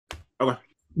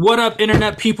What up,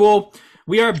 internet people?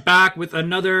 We are back with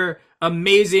another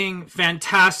amazing,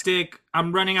 fantastic.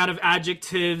 I'm running out of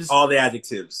adjectives. All the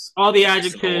adjectives. All the Every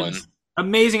single one. adjectives.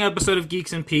 Amazing episode of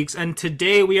Geeks and Peaks. And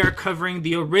today we are covering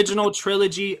the original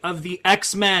trilogy of the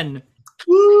X-Men.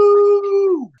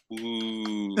 Woo!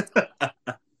 Ooh.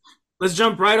 Let's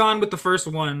jump right on with the first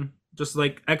one. Just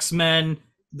like X-Men,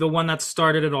 the one that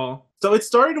started it all. So it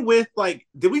started with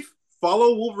did we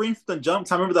follow Wolverine from the jump?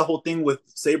 'Cause I remember the whole thing with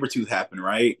Sabretooth happened,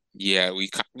 right? Yeah,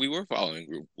 we were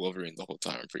following Wolverine the whole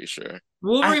time, I'm pretty sure.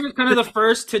 Wolverine is kind of the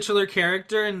first titular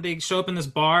character, and they show up in this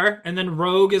bar, and then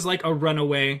Rogue is like a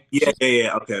runaway.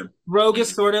 Yeah, okay. Rogue is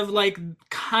sort of like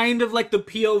kind of like the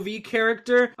POV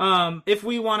character. If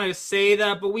we want to say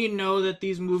that, but we know that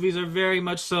these movies are very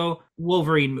much so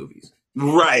Wolverine movies.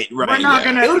 Right. We're not Yeah.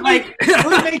 gonna It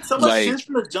would have made so much Like- sense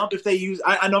from the jump if they use.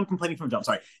 I know I'm complaining from the jump.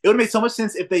 Sorry. It would have made so much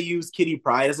sense if they used Kitty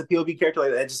Pryde as a POV character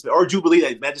like that. Just or Jubilee.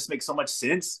 That just makes so much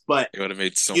sense. But It would have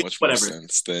made so Yeah, much more whatever.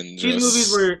 sense than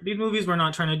these movies were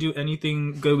not trying to do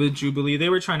anything good with Jubilee. They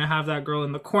were trying to have that girl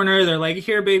in the corner. They're like,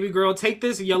 "Here, baby girl, take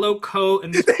this yellow coat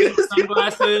and these pink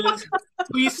sunglasses.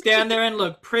 Please stand there and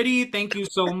look pretty. Thank you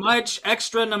so much.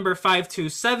 Extra number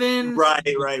 527." right.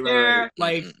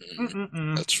 Like,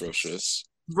 atrocious.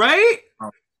 right?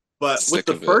 But Sick with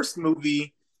the of it. first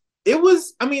movie, it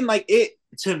was. I mean, it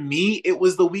to me, it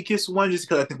was the weakest one, just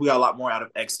because I think we got a lot more out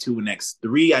of X2 and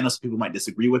X3. I know some people might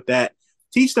disagree with that.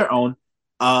 Teach their own.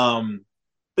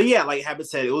 But yeah, like Habit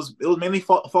said, it was mainly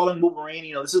following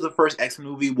Wolverine. This is the first X-Men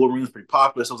movie. Wolverine was pretty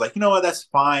popular, so I was like, you know what, that's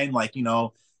fine.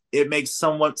 It makes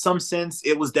some sense.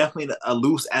 It was definitely a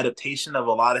loose adaptation of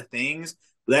a lot of things.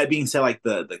 But that being said, like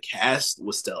the cast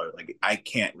was stellar. Like I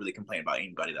can't really complain about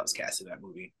anybody that was cast in that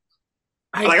movie.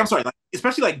 I'm sorry,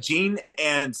 especially like Jean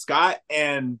and Scott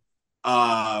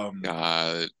God,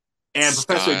 and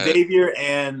Professor Scott. Xavier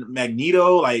and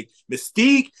Magneto, like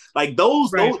Mystique, like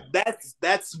those, Right.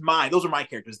 that's mine. Those are my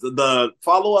characters. The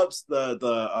follow ups,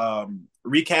 the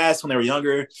recast when they were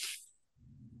younger.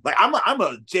 Like I'm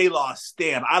a J Law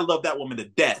stan. I love that woman to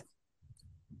death.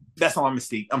 That's not my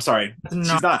Mystique. I'm sorry,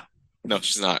 she's not. No,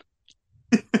 she's not.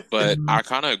 But I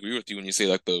kind of agree with you when you say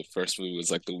like the first movie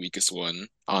was like the weakest one,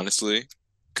 honestly.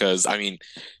 Because I mean,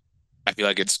 I feel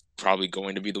like it's probably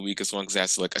going to be the weakest one because it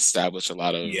has to like establish a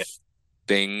lot of Yeah.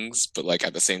 things, but like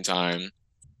at the same time,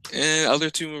 other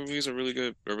two movies are really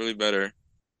good, are really better.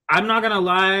 I'm not gonna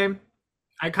lie.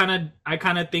 I kind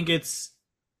of think it's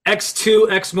X2,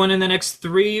 X1, and then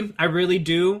X3. I really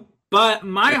do. But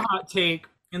my hot take,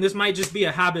 and this might just be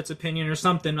a Habit's opinion or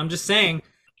something. I'm just saying,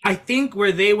 I think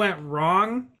where they went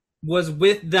wrong was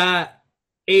with that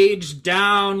age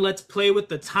down, let's play with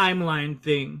the timeline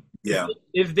thing. Yeah.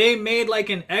 If they made like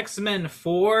an X-Men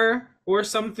 4 or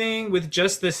something with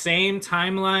just the same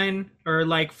timeline, or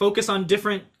like focus on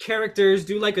different characters,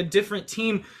 do like a different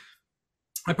team,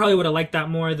 I probably would have liked that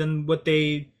more than what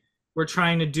they were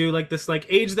trying to do. Like this, like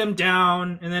age them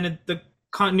down, and then the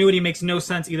continuity makes no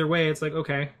sense either way. It's like,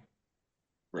 okay,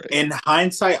 Right. In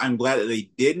hindsight, I'm glad that they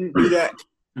didn't do that.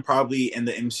 And probably in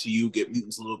the MCU get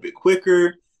mutants a little bit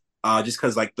quicker, just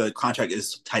because like the contract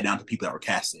is tied down to people that were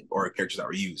casted or characters that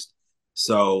were used.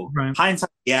 So Right. hindsight,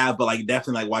 yeah, but like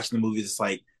definitely like watching the movies, it's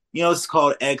like it's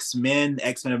called X-Men.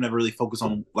 X-Men have never really focused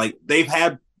on like they've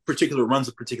had particular runs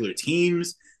of particular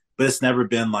teams, but it's never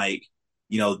been like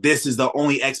this is the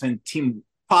only X-Men team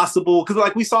possible because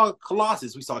like we saw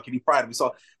Colossus, we saw Kitty Pryde, we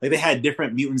saw like they had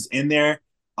different mutants in there.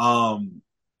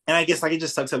 And I guess like it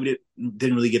just sucks that we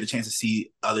didn't really get a chance to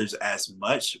see others as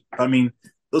much. But I mean,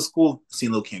 it was cool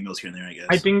seeing little cameos here and there, I guess.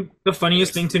 I think the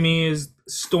funniest thing to me is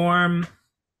Storm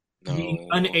being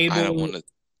No, unable I don't want to.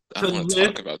 I to don't want to talk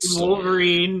lift about Storm.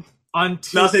 Wolverine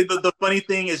onto. No, the funny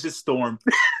thing is just Storm.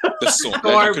 The Storm.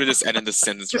 Storm. I could have just ended the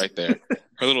sentence right there.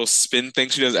 Her little spin thing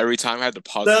she does every time. I had to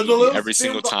pause The the movie little every spin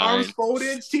single with the arms time.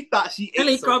 folded. She thought she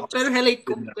ate so hard.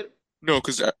 Helicopter. No,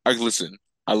 because I listen.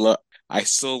 I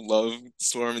still love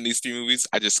Storm in these three movies.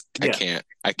 I Yeah. can't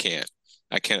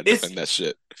It's- defend that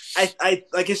shit. I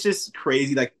like it's just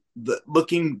crazy. Like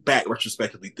looking back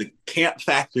retrospectively, the camp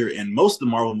factor in most of the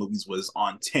Marvel movies was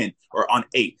on 10 or on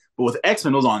 8, but with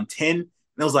X-Men it was on 10. And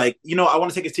I was like, I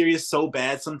want to take it serious so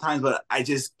bad sometimes, but I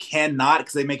just cannot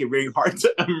because they make it very hard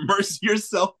to immerse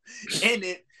yourself in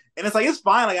it. And it's like it's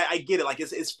fine, like I get it, like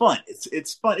it's fun,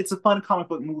 it's fun, it's a fun comic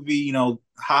book movie,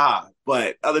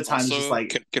 But other times it's just Also,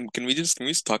 like can we just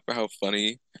talk about how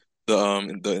funny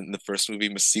in the first movie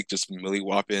Mystique just millie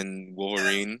whopping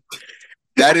Wolverine?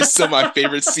 That is still my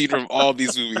favorite scene from all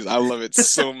these movies. I love it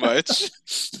so much.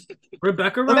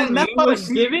 Rebecca Well, that's Romijn why was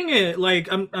she- giving it.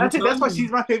 Like I'm that's telling why you.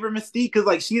 she's my favorite Mystique because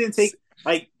like she didn't take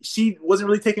Like she wasn't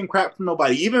really taking crap from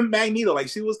nobody. Even Magneto, like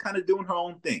she was kind of doing her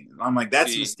own thing. I'm like,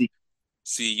 that's See, Mystique.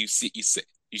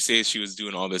 you say she was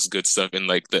doing all this good stuff in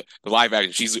like the live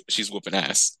action. She's whooping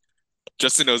ass.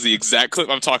 Justin knows the exact clip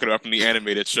I'm talking about from the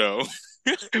animated show,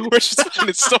 where she's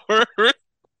fighting Storm.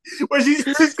 Where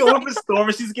she's going for Storm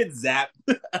and she's getting zapped.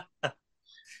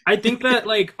 I think that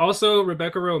like also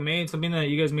Rebecca Romaine, something that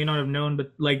you guys may not have known,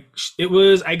 but like it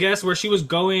was, I guess, where she was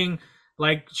going,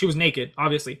 like she was naked,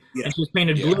 obviously, Yeah. and she was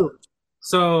painted Yeah. blue.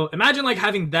 So imagine like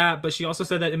having that, but she also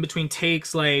said that in between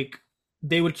takes, like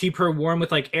they would keep her warm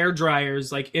with like air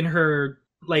dryers, like in her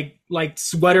like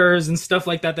sweaters and stuff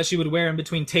like that she would wear in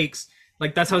between takes.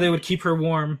 Like that's how they would keep her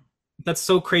warm. That's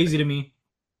so crazy to me.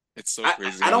 It's so I,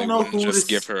 crazy I how they don't know wouldn't who just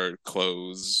this. give her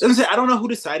clothes. I don't know who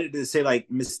decided to say like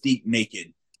Mystique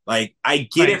naked. Like I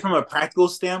get it Right. from a practical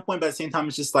standpoint, but at the same time,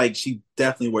 it's just like she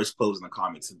definitely wears clothes in the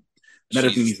comics. Another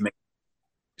thing She's he's made.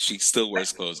 she still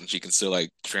wears clothes and she can still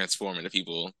like transform into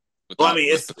people Well, I without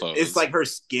mean, with the it's clothes. like her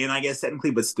skin, I guess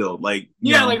technically, but still, like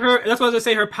you Yeah, like know, her. That's what I was gonna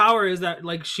say. Her power is that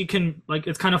like she can like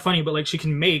it's kind of funny, but like she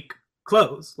can make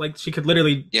clothes. Like she could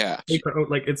literally Yeah, make her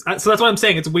like it's. So that's why I'm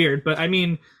saying it's weird. But I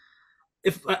mean,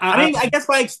 if I mean, I guess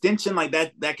by extension, like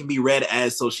that can be read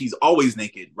as so she's always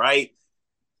naked, right?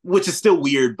 Which is still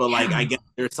weird, but like I yeah, guess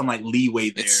there's some like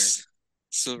leeway there. it's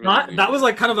still really not that was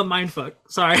weird. like kind of a mind fuck.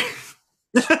 Sorry.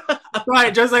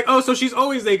 Right, just like oh, so she's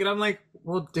always naked. I'm like,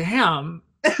 well, damn.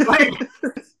 Like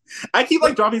I keep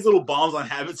like dropping these little bombs on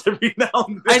habits every now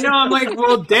and I then. know. I'm like,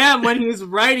 well, damn. When he's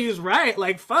right, he's right.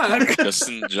 Like fuck.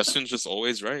 Justin's just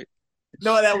always right.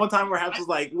 No, that one time where Habs was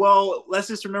like, "Well, let's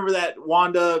just remember that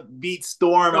Wanda beat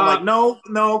Storm." I'm like, Stop.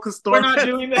 "No, because We're Storm." not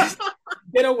doing this.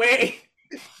 Get away.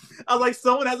 I was like,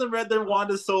 "Someone hasn't read their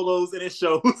Wanda solos, and it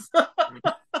shows."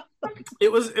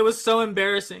 It was so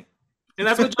embarrassing. And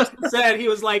that's what Justin said. He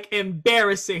was like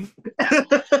embarrassing.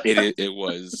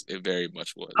 It very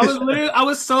much was. I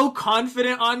was so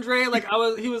confident, Andre. Like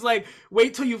he was like,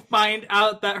 wait till you find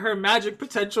out that her magic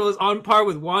potential is on par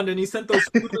with Wanda. And he sent those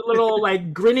stupid little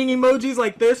like grinning emojis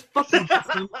like this. Fuck you,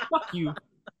 Justin. Fuck you.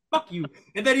 Fuck you.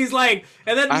 And then he's like,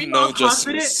 and then I meanwhile, know I'm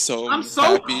Justin confident. was so I'm so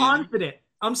happy. confident.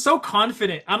 I'm so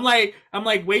confident. I'm like,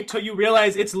 wait till you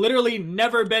realize it's literally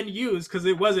never been used because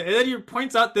it wasn't. And then he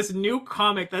points out this new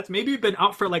comic that's maybe been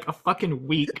out for like a fucking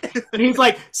week. And he's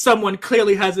like, someone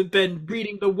clearly hasn't been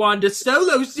reading the Wanda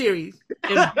solo series.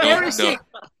 No, no, Embarrassing.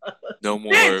 no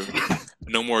more,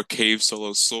 no more cave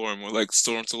solo Storm. Or like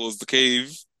Storm solos the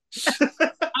cave.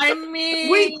 I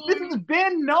Wait, this mean, has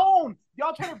been known.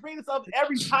 Y'all try to bring this up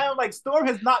every time. Like Storm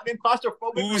has not been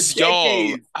claustrophobic Who's for y'all?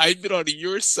 decades. I've been on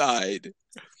your side.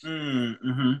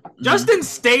 Justin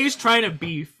stays trying to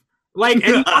beef. Like,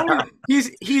 and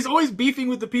he's always beefing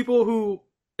with the people who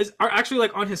are actually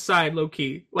like on his side, low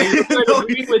key. Like he's like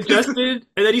agreeing with Justin,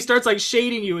 and then he starts like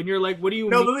shading you, and you're like, "What do you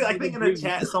No, mean?" literally, I think in the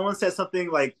chat someone said something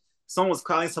like someone was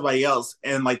calling somebody else,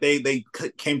 and like they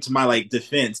came to my like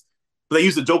defense, but they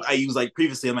used a joke I used like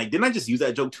previously. I'm like, didn't I just use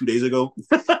that joke 2 days ago?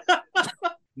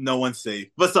 No one's safe.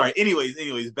 But sorry.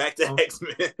 Anyways, back to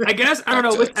X-Men. I guess I don't Back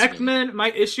know. to With X-Men. X-Men,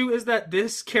 my issue is that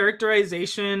this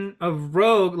characterization of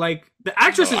Rogue, like the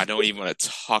actress No, is. I don't even want to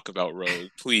talk about Rogue.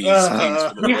 Please, for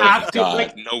the We love have of to God.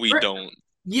 like. No, we don't.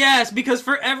 Yes, because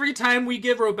for every time we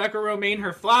give Rebecca Romaine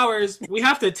her flowers, we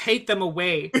have to take them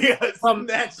away Yes, from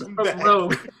snatch them from back.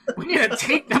 Rogue. We need to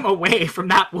take them away from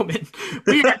that woman.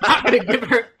 We are not going to give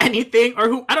her anything, or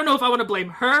who? I don't know if I want to blame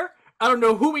her. I don't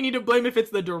know who we need to blame if it's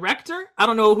the director. I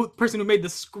don't know who the person who made the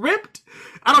script.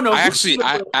 I don't know. I Who actually,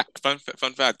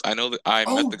 fun fact. I know that I met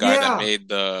Oh the guy that yeah. made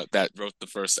that wrote the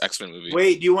first X-Men movie.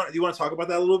 Wait, do you want to talk about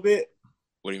that a little bit?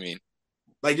 What do you mean?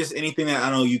 Like just anything that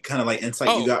I don't know you kind of like insight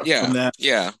you Oh, got yeah, from that.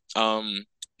 yeah.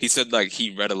 He said like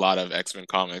he read a lot of X-Men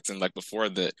comics and like before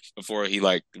he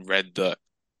like read the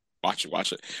watch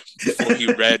it.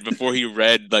 Before he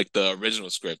read like the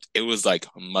original script, it was like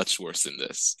much worse than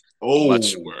this.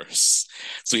 Much Oh. worse.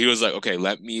 So he was like, okay,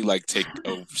 let me like take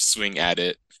a swing at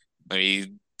it. Let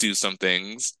me do some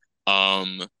things.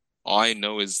 Um, all I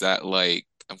know is that like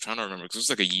I'm trying to remember because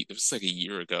it was like a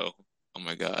year ago. Oh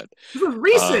my God. This was Um,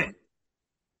 recent.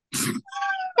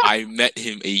 I met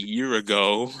him a year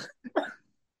ago.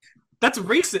 That's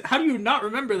recent. How do you not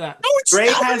remember that? No, it's Gray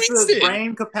not has the recent.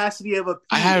 brain capacity of a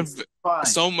I have penis. Fine.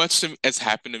 so much has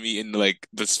happened to me in like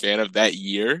the span of that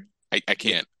year. I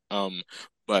can't.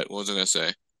 But what was I gonna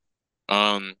say?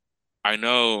 Um, I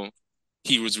know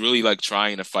he was really like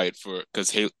trying to fight for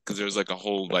because there was like a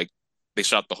whole like they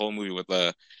shot the whole movie with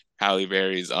Halle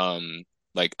Berry's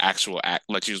like actual act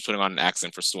like she was putting on an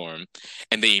accent for Storm,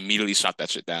 and they immediately shot that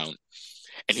shit down.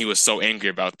 And he was so angry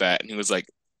about that, and he was like,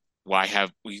 why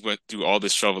have we went through all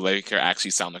this trouble letting her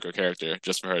actually sound like her character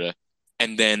just for her to,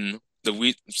 and then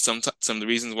some of the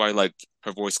reasons why like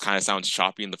her voice kind of sounds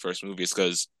choppy in the first movie is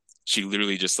because she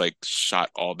literally just like shot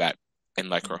all that in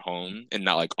like her home and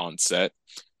not like on set.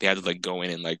 They had to like go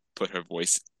in and like put her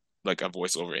voice like a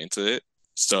voiceover into it.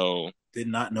 So Did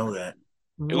not know that.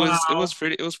 Wow.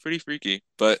 it was pretty freaky.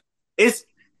 But It's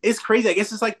it's crazy. I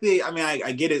guess it's like the. I mean,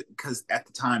 I get it because at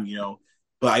the time,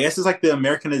 but I guess it's like the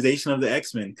Americanization of the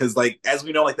X-Men because, like, as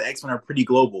we know, like the X-Men are pretty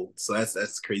global. So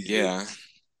that's crazy. yeah.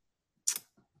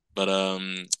 But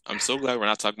I'm so glad we're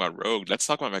not talking about Rogue. Let's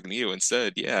talk about Magneto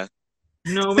instead. Yeah.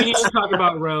 No, we need to talk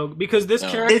about Rogue because this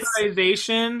No. It's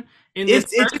characterization in this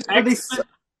it's first just really. X-Men,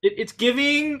 it's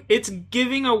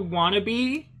giving a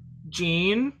wannabe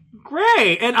Jean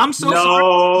Grey, and I'm so sorry.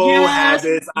 No Yes,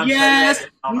 habits. I'm shutting that yes.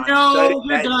 down. I'm shutting No,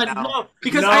 you're that done. down. No,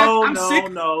 because No, I'm no, sick.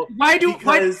 no. Why do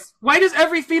why Because why does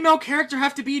every female character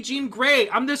have to be Jean Grey?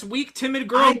 I'm this weak, timid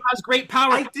girl who I has great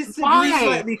power. I disagree Why?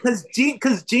 slightly because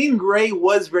Jean Grey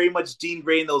was very much Jean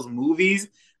Grey in those movies.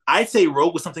 I'd say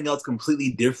Rogue was something else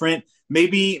completely different.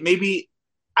 Maybe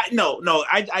I no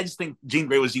I just think Jean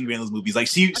Grey was Jean Grey in those movies. Like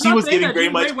I'm she not was saying giving that very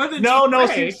Jean much. Grey wasn't Jean No,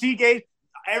 Grey. she gave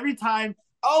every time.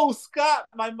 Oh, Scott,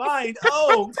 my mind.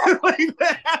 Oh, like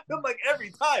that happened like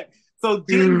every time. So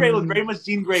Jean Grey was very much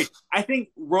Jean Grey. I think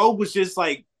Rogue was just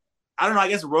like I don't know. I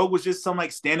guess Rogue was just some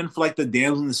like standing for like the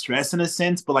damsel in distress in a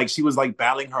sense, but like she was like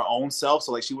battling her own self,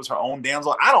 so like she was her own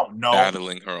damsel. I don't know.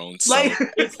 Battling her own Like self.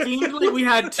 It seemed like we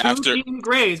had two After Jean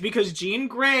Greys because Jean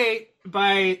Grey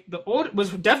by the old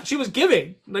she was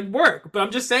giving like work, but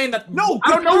I'm just saying that no, I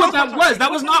because don't know you're what also that talking. was. That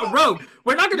One was thing not about Rogue. me.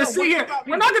 We're not gonna No, sit one thing here. about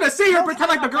We're me. not gonna sit here and No, pretend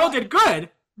like the time girl out. did good.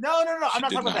 No. she I'm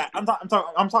not did talking about not. that.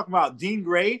 I'm talking about Jean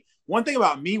Grey. One thing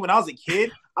about me when I was a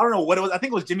kid, I don't know what it was. I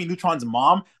think it was Jimmy Neutron's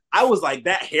mom. I was like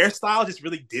that hairstyle just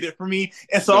really did it for me,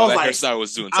 and so No, that hairstyle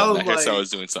was doing something. That hairstyle was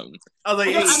doing something. I was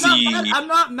like, I'm hey, not mad. See, I'm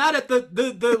not mad at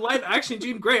the live action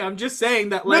Jean Grey. I'm just saying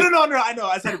that no, like I know.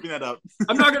 I just had to bring that up.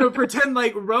 I'm not gonna pretend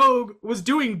like Rogue was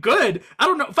doing good. I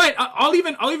don't know. Fine, I'll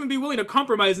even be willing to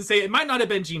compromise and say it might not have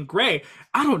been Jean Grey.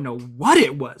 I don't know what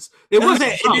it was. It That's what was I'm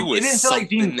saying. she It was didn't feel like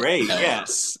Jean something Grey. Yeah,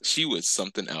 else. She was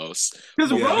something else.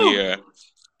 because Over yeah. Rogue. here,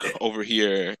 over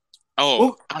here. Oh,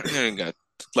 Well, I don't even got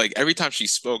like every time she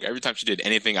spoke, every time she did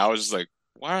anything, I was just like,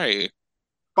 why?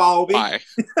 follow me. Why?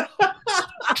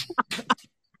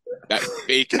 That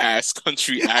fake ass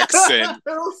country accent.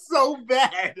 It was so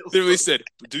bad. It was Literally so said,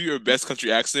 do your best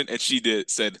country accent, and she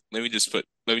said, let me just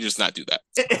not do that.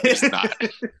 Let me just not.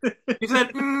 He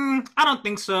said, "I don't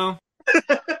think so."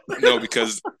 No,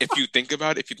 because if you think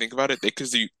about it, they could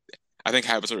do. I think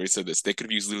Habits already said this. They could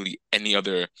have used literally any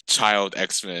other child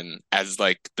X-Men as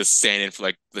like the stand-in for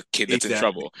like the kid that's in exactly.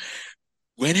 trouble.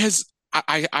 When has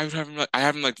I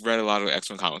haven't like read a lot of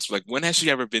X-Men comics. But, like when has she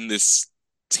ever been this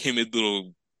timid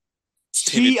little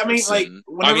timid I mean, like person?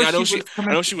 I mean, whenever she was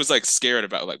I coming. know she was like scared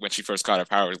about like when she first got her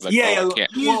powers. Like, Yeah, oh, I yeah.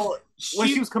 can't. She's Well, when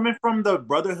she she's was coming from the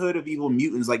Brotherhood of Evil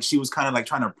Mutants, like she was kind of like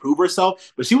trying to prove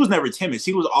herself, but she was never timid.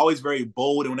 She was always very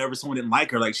bold, and whenever someone didn't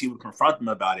like her, like she would confront them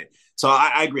about it. So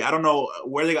I agree. I don't know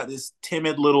where they got this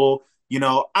timid little,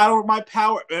 I don't my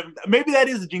power. Maybe that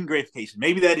is a Jean Greyfication.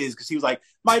 Maybe that is because she was like,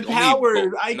 my The only powers,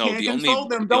 bo I can't control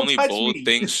them. the Don't only touch bold me.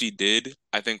 thing she did,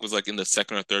 I think, was like in the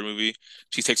second or third movie.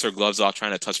 She takes her gloves off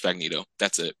trying to touch Magneto.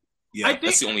 That's it. I Yeah,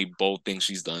 That's think the only bold thing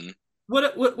she's done.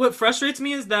 what frustrates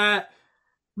me is that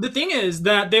the thing is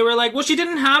that they were like, well, she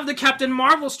didn't have the Captain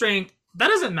Marvel strength. That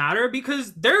doesn't matter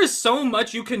because there is so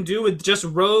much you can do with just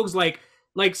rogues like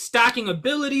stacking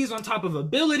abilities on top of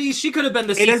abilities. She could have been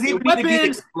the it doesn't secret even need to get weapon.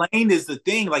 explained. Is the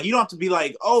thing like you don't have to be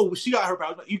like, oh, she got her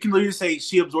powers. You can literally say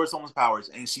she absorbed someone's powers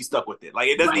and she stuck with it. Like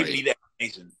it doesn't even Right. need that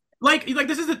explanation. Like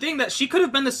this is the thing that she could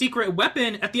have been the secret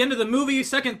weapon at the end of the movie,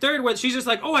 second, third, where she's just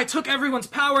like, oh, I took everyone's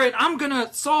power and I'm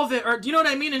gonna solve it, or do you know what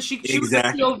I mean? And she was a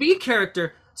Exactly. POV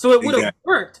character, so it would have Exactly.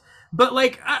 worked. But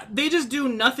like they just do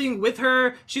nothing with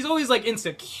her. She's always like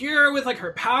insecure with like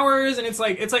her powers, and it's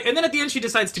like, and then at the end she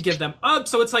decides to give them up.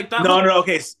 So it's like that No, whole. no.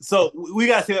 Okay, so we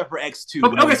gotta say that for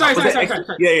X2. Okay, okay, sorry, Was sorry, that sorry, X2? sorry,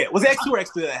 sorry. Yeah. Was it X2 or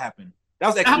X3 that happened? That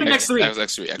was That happened X3, right? next three. That was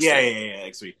X3, Yeah, X3.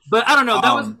 X3. But I don't know.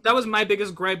 Um, That was my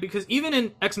biggest gripe because even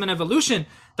in X Men Evolution,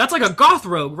 that's like a goth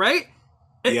rogue, right?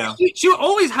 yeah, She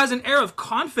always has an air of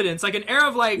confidence, like an air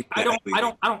of like exactly. I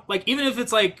don't like even if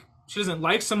it's like she doesn't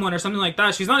like someone or something like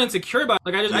that. She's not insecure about it.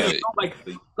 Like I Yeah, just don't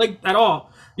like at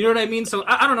all. You know what I mean? So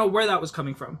I don't know where that was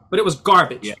coming from, but it was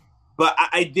Yeah, garbage. but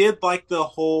I did like the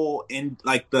whole in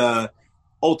like the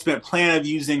ultimate plan of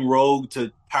using Rogue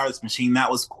to power this machine. That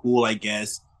was cool, I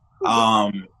guess.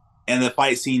 Um, and the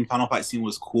final fight scene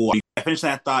was cool. I finished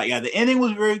that thought. Yeah, the ending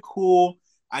was very cool.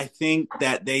 I think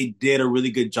that they did a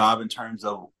really good job in terms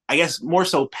of I guess more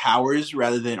so powers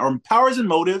rather than or powers and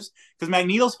motives. Because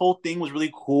Magneto's whole thing was really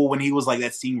cool when he was like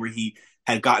that scene where he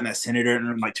had gotten that senator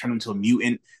and like turned him into a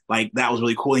mutant. Like that was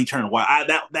really cool. And he turned wild.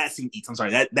 That scene eats. I'm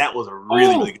sorry. That was a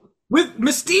really good. With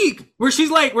Mystique, where she's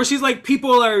like,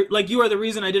 people are like, you are the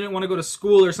reason I didn't want to go to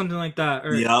school or something like that.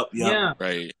 Or, Yep. Yeah.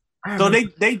 Right. So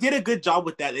they did a good job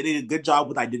with that. They did a good job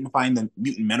with identifying the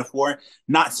mutant metaphor.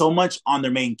 Not so much on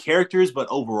their main characters, but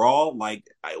overall, like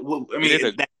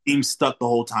that theme stuck the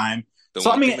whole time. The so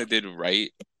one I mean, thing they did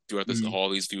right throughout all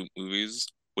these few movies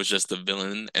was just the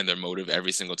villain and their motive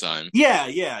every single time. Yeah.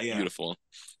 Beautiful.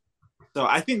 So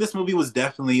I think this movie was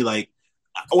definitely like,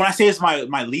 when I say it's my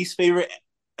least favorite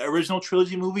original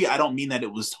trilogy movie, I don't mean that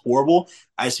it was horrible.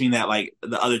 I just mean that like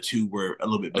the other two were a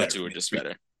little bit better. The other two were just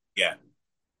better. Yeah.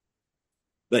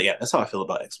 But yeah, that's how I feel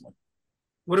about X-Men.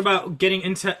 What about getting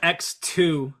into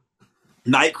X2?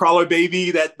 Nightcrawler,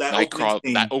 baby.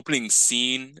 That opening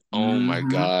scene. Oh my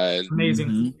god.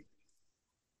 Amazing.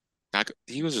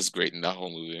 He was just great in that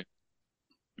whole movie.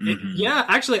 Yeah,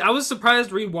 actually, I was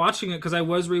surprised rewatching it because I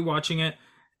was rewatching it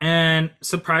and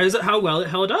surprised at how well it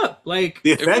held up. Like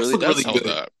the effects really look really good.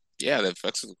 Up. Yeah, the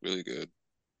effects look really good.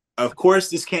 Of course,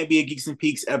 this can't be a Geeks and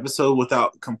Peaks episode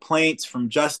without complaints from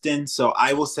Justin. So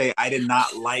I will say I did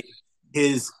not like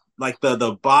his like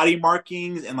the body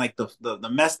markings and like the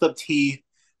messed up teeth.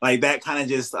 Like that kind of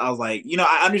just, I was like,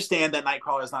 I understand that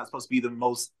Nightcrawler is not supposed to be the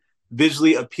most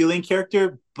visually appealing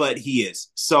character, but he is.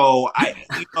 So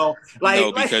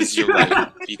no, because you're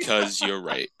right. Because you're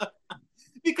right.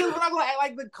 Because when I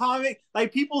like the comic,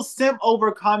 like people simp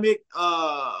over comic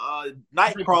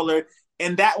Nightcrawler,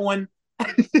 and that one.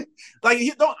 Like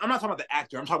I'm not talking about the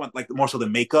actor. I'm talking about like more so the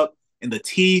makeup and the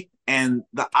teeth and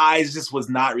the eyes just was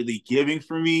not really giving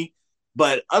for me.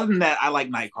 But other than that, I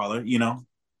like Nightcrawler.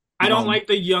 I don't like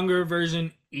the younger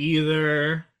version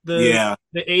either. The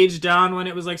age down when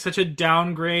it was like such a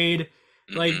downgrade.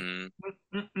 Like I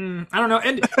don't know,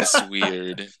 and it's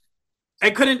weird. I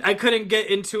couldn't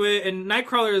get into it, and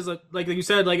Nightcrawler is like you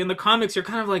said, like in the comics, you're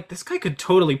kind of like, this guy could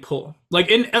totally pull. Like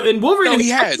in Wolverine, he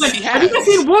has. Have you guys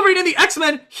seen Wolverine in the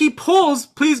X-Men? He pulls.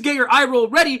 Please get your eye roll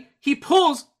ready. He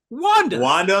pulls Wanda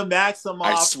Maximoff.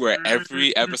 I swear,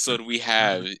 every episode we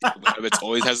have, it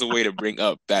always has a way to bring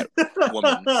up that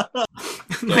woman.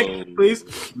 So, please,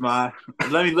 let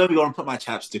me go and put my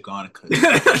chapstick on.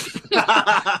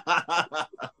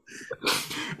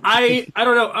 I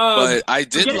don't know, but I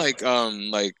did like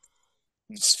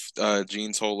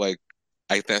Jean's whole like,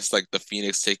 I guess like the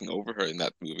Phoenix taking over her in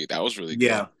that movie. That was really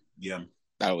good. Yeah,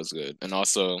 that was good. And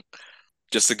also,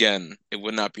 just again, it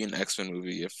would not be an X-Men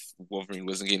movie if Wolverine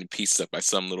wasn't getting pieced up by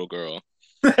some little girl.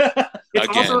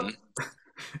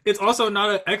 It's also not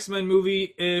an X-Men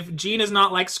movie if Jean is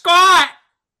not like, Scott.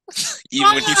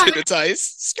 Even when he's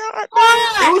hypnotized, Scott.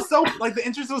 It was so like the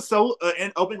interest was so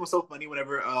and opening was so funny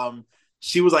whenever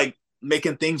she was like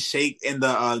making things shake in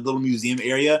the little museum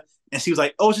area, and she was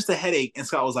like, "Oh, it's just a headache." And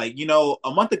Scott was like,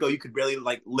 "A month ago you could barely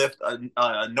like lift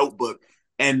a notebook,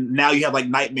 and now you have like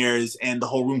nightmares and the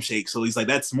whole room shakes." So he's like,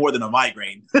 "That's more than a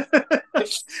migraine."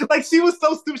 Like she was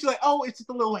so stupid. She's like, "Oh, it's just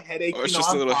a little headache." It's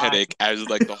just a little headache, as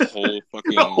like the whole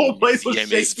fucking the whole place was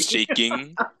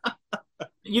shaking.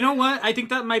 You know what? I think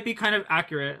that might be kind of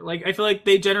accurate. Like, I feel like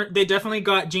they definitely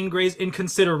got Jean Grey's in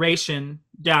consideration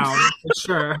down for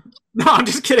sure. No, I'm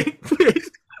just kidding.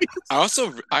 I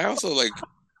also like,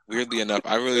 weirdly enough,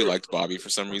 I really liked Bobby for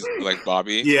some reason. Like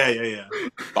Bobby. Yeah.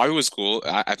 Bobby was cool.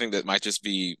 I think that might just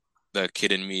be the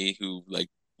kid in me who like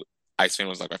Iceman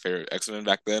was like my favorite X-Men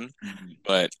back then.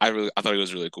 But I thought he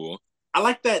was really cool. I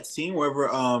like that scene wherever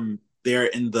they're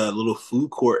in the little food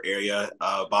court area.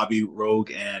 Bobby, Rogue,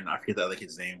 and I forget the other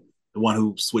kid's name, the one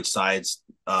who switched sides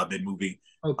mid movie.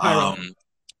 Oh, Pyro.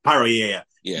 Pyro, yeah.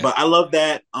 But I love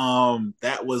that.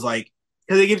 That was like,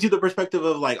 because it gives you the perspective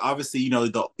of like, obviously, how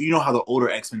the older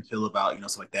X-Men feel about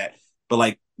stuff like that, but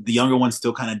like the younger ones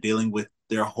still kind of dealing with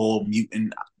their whole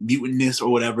mutantness or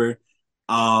whatever.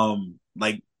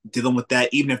 Like dealing with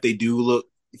that, even if they do look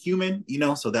human,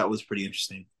 So that was pretty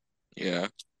interesting. Yeah,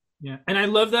 and I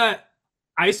love that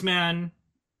Iceman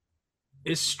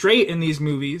is straight in these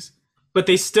movies, but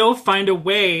they still find a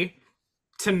way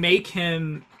to make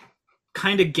him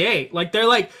kind of gay. Like they're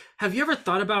like, have you ever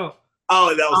thought about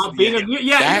that was being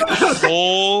that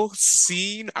whole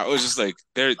scene? I was just like,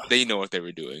 they know what they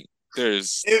were doing.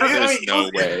 There's no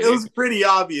way. It was pretty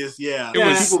obvious, yeah. It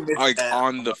was like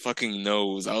on the fucking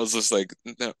nose. I was just like,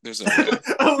 no, there's no way.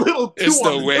 A little too. There's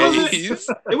no way.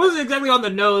 It wasn't exactly on the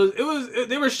nose. It was.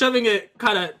 They were shoving it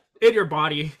kind of in your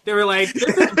body. They were like,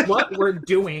 this is what we're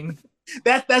doing.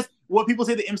 That's what people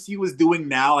say the MCU was doing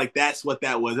now. Like that's what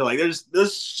that was. They're like, they're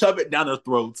just shove it down their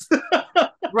throats.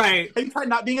 Right. Have you tried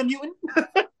not being a mutant?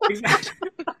 Exactly.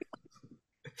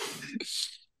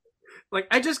 Like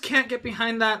I just can't get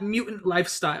behind that mutant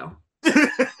lifestyle.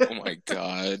 Oh my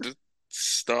God.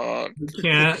 Stop.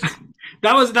 Can't.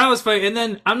 That was funny. And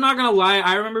then I'm not gonna lie,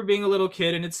 I remember being a little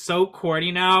kid, and it's so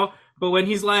corny now. But when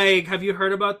he's like, "Have you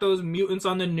heard about those mutants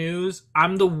on the news?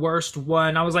 I'm the worst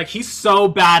one." I was like, "He's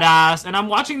so badass." And I'm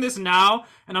watching this now,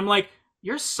 and I'm like,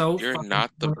 "You're so You're fucking."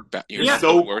 not the you're You're Yeah, not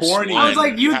the so worst corny. I was one.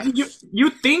 like, you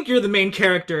think you're the main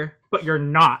character, but you're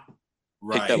not.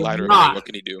 Take that Right. You're lighter away. not. What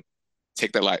can he do?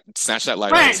 Take that light. Snatch that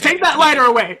lighter out of Right. his hand. Take What that can he lighter do?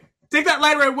 away. Take that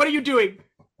lighter away. What are you doing?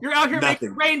 You're out here making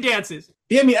Nothing. rain dances.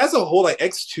 Yeah, I mean, as a whole, like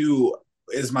X2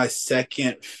 is my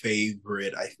second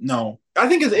favorite. I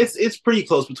think it's pretty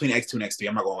close between X2 and X3.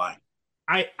 I'm not gonna lie.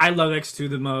 I love X2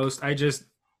 the most. I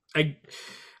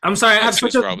I'm sorry. I have X2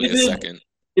 such is a probably a vivid. second.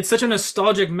 It's such a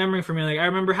nostalgic memory for me. Like I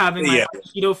remember having my Yeah,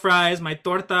 Cheeto fries, my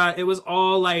torta. It was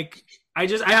all like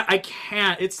I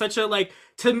can't. It's such a like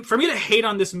to for me to hate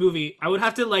on this movie. I would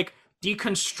have to like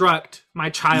deconstruct my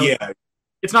child. yeah.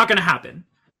 It's not gonna happen.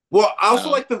 Well, I also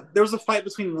No, like there was a fight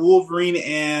between Wolverine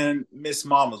and Miss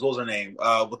Mamas. What was her name?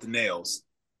 With the nails.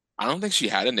 I don't think she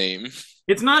had a name.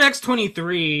 It's not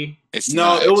X23. It's No,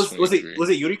 not it was it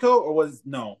X23. Yuriko or was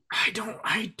no? I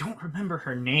don't remember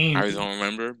her name. I don't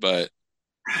remember, but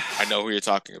I know who you're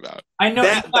talking about. I know.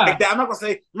 That Yeah. like that. I'm not gonna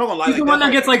say. I'm not gonna lie. She's Like the that one that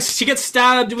fight, gets like she gets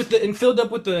stabbed with the and filled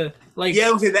up with the like. yeah,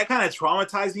 I would say that kind of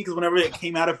traumatized me because whenever it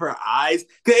came out of her eyes,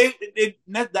 cause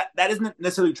that isn't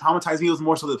necessarily traumatized me. It was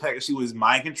more so the fact that she was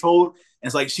mind controlled, and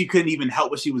it's like she couldn't even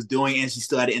help what she was doing, and she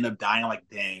still had to end up dying. Like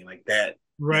dang, like that.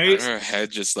 Right. Her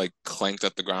head just like clanked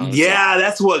at the ground. It's like, Yeah,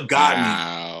 that's what got me.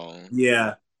 wow.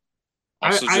 Yeah,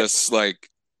 Also, I just like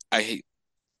I hate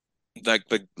like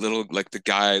the little like the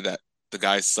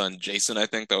guy's son Jason. I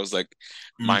think that was like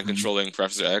mind hmm controlling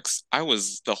Professor X. I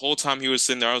was the whole time he was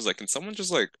sitting there. I was like, can someone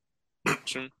just like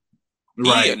touch him?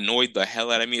 He right. annoyed the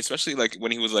hell out of me, especially like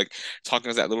when he was like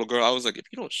talking to that little girl. I was like, if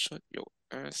you don't shut your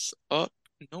ass up,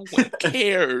 no one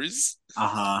cares.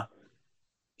 Uh-huh.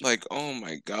 Like, oh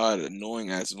my God, annoying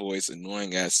ass voice,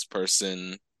 annoying ass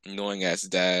person, annoying ass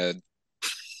dad.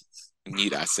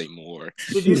 Need I say more?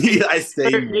 did you think I say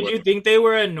did more. you think they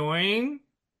were annoying?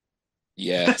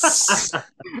 Yes.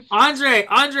 Andre,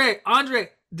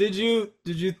 did you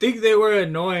think they were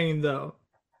annoying though?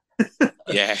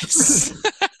 Yes.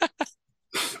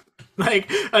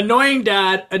 Like annoying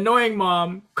dad, annoying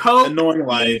mom, Coke, Annoying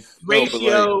life. No, but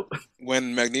like ratio.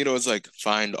 when Magneto was like,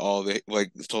 find all the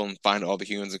like told him find all the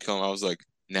humans and kill them, I was like,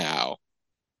 now,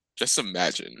 just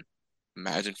imagine.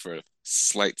 Imagine for a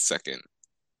slight second.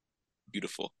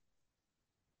 Beautiful.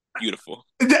 Beautiful.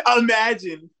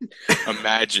 Imagine.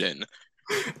 Imagine.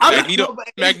 I'm Magneto No,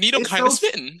 but Magneto it's kind of so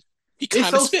spitting. He it's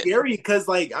kind of so spitting. scary because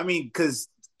like I mean because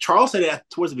Charles said it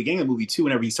towards the beginning of the movie too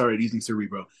whenever he started using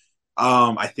Cerebro,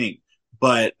 I think,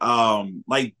 but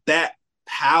like that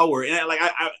power and like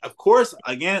I of course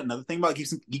again another thing about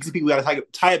geeks and people we got to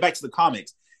tie it back to the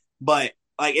comics, but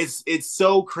like it's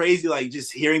so crazy like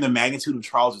just hearing the magnitude of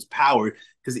Charles's power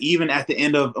because even at the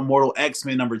end of Immortal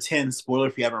X-Men number 10, spoiler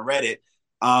if you haven't read it,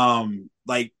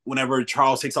 like whenever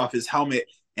Charles takes off his helmet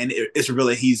and it's revealed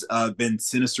that he's been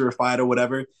sinisterified or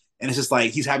whatever. And it's just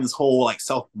like he's having this whole like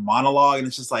self monologue, and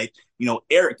it's just like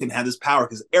Eric didn't have this power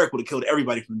because Eric would have killed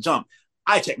everybody from the jump.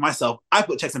 I check myself. I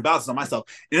put checks and balances on myself,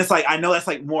 and it's like I know that's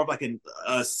like more of like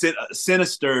a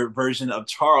sinister version of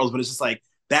Charles, but it's just like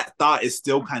that thought is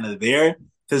still kind of there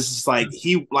because it's just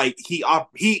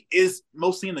he is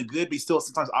mostly in the good, but he still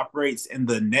sometimes operates in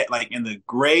the net like in the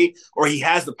gray, or he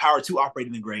has the power to operate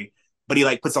in the gray, but he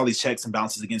like puts all these checks and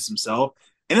balances against himself.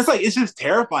 And it's like it's just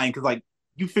terrifying because like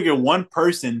you figure one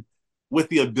person with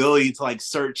the ability to like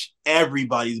search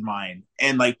everybody's mind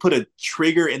and like put a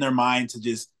trigger in their mind to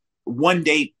just one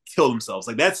day kill themselves.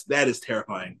 Like that is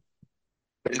terrifying.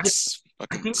 It's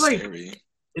I fucking think like scary.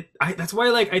 that's why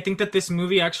like I think that this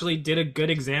movie actually did a good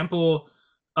example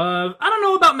of I don't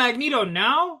know about Magneto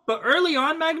now, but early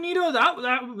on Magneto that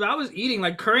was eating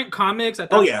like current comics at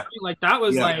that Oh point, yeah, like that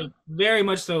was yeah. like very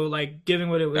much so like giving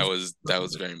what it was. That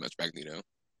was very much Magneto.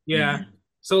 Yeah. Mhm.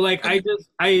 So like And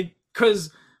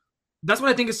because that's what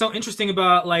I think is so interesting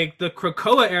about like the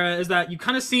Krakoa era is that you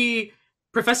kind of see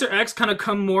Professor X kind of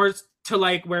come more to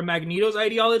like where Magneto's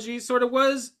ideology sort of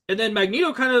was, and then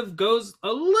Magneto kind of goes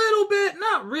a little bit,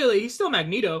 not really, he's still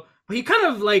Magneto, but he kind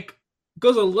of like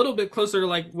goes a little bit closer to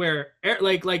like where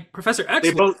like Professor X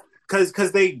They was. both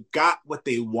because they got what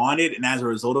they wanted, and as a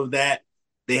result of that,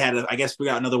 they had to I guess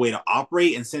figure out another way to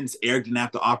operate. And since Eric didn't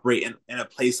have to operate in a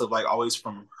place of like always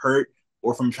from hurt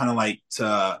or from trying to like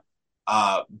to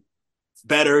uh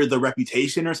better the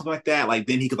reputation or something like that, like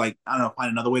then he could like I don't know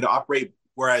find another way to operate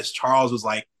whereas Charles was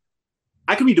like,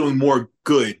 I could be doing more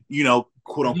good,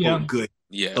 quote Yeah. unquote good.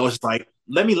 Yeah. So it's like,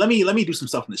 let me do some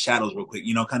stuff in the shadows real quick,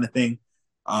 kind of thing.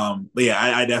 But yeah,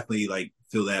 I definitely like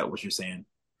feel that what you're saying.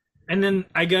 And then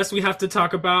I guess we have to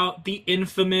talk about the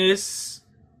infamous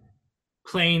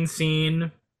plane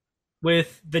scene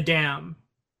with the dam.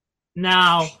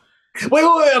 Now, Wait.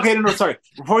 Okay, no, sorry.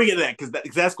 Before we get to that,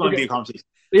 because that's going to be okay, a conversation.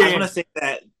 I yeah, want to say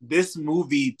that this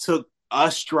movie took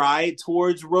a stride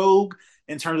towards Rogue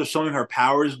in terms of showing her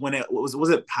powers when it was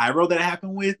it Pyro that it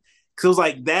happened with? Because it was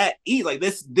like that. Like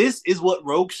this is what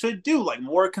Rogue should do, like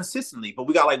more consistently. But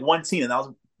we got like one scene, and that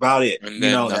was about it. And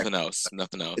then Like, nothing else.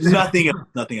 Nothing else.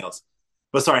 nothing else.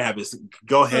 But sorry, Havis.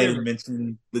 Go ahead and whatever.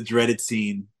 mention the dreaded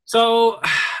scene. So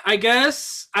I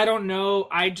guess I don't know.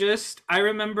 I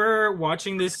remember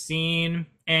watching this scene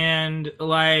and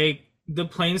like the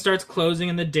plane starts closing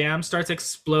and the dam starts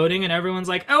exploding and everyone's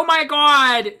like, "Oh my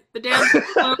god, the dam's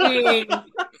exploding.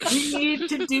 We need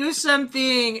to do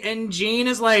something." And Jean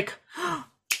is like, "Oh,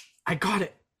 I got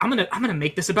it. I'm gonna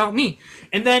make this about me."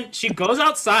 And then she goes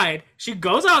outside. She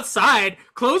goes outside,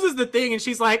 closes the thing, and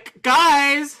she's like,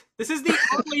 "Guys, this is the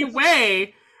only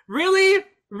way." Really?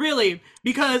 Really?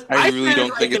 Because I really stand don't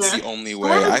right think it's there. the only Storm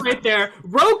way. is right there.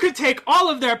 Rogue could take all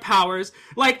of their powers.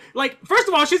 Like, first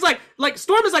of all, she's like,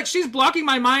 Storm is like, she's blocking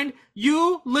my mind.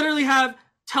 You literally have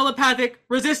telepathic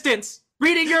resistance.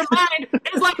 Reading your mind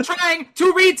is like trying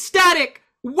to read static.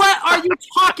 What are you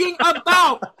talking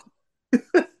about?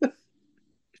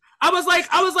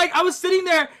 I was sitting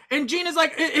there, and Jean is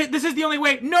like, "This is the only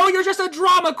way." No, you're just a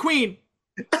drama queen.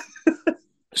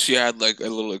 She had like a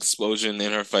little explosion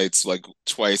in her fights like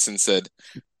twice and said,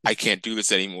 I can't do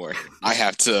this anymore. I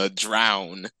have to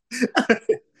drown.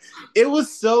 It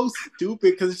was so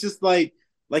stupid because it's just like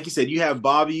you said, you have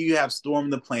Bobby, you have Storm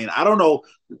the plane. I don't know,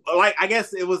 like I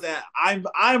guess it was that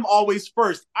I'm always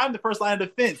first. I'm the first line of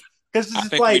defense because it's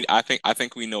just like, I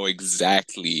think we know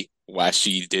exactly why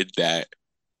she did that.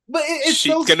 but it's She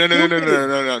so no no no no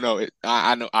stupid. no.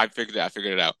 I know I figured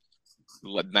it out.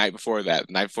 The night before that,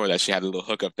 she had a little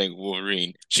hookup thing with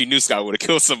Wolverine. She knew Scott would have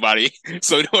killed somebody.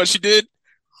 So you know what she did?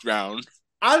 Drown.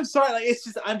 I'm sorry, like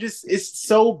it's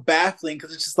so baffling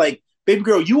because it's just like, baby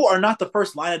girl, you are not the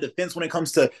first line of defense when it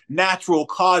comes to natural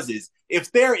causes.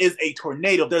 If there is a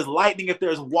tornado, if there's lightning, if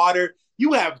there's water,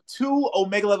 you have two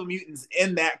Omega level mutants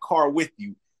in that car with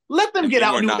you. Let them And get you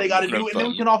out are and do what they not got to one do, of and then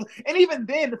we them. can all. And even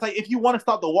then, it's like if you want to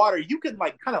stop the water, you can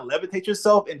like kind of levitate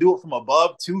yourself and do it from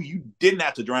above too. You didn't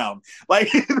have to drown. Like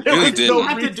there Really was You no didn't.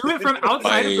 have to do it from reason.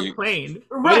 outside of the Like plane.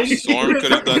 Right. You Storm do it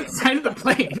could have from done inside of the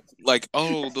plane. like,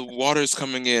 oh, the water's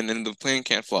coming in and the plane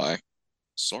can't fly.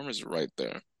 Storm is right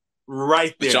there.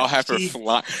 Right But there. y'all have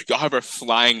her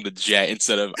flying the jet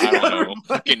instead of, I don't know,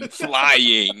 fucking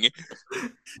flying.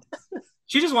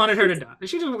 She just wanted her to die.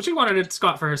 She wanted it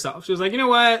Scott for herself. She was like, you know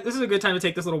what? This is a good time to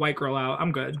take this little white girl out.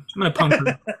 I'm good. I'm gonna punk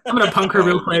her. I'm gonna punk her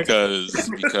real No, quick.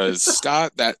 because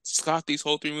Scott these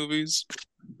whole three movies.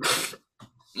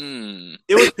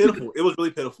 It was pitiful. It was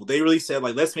really pitiful. They really said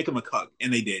like, let's make him a cuck,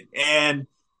 and they did. And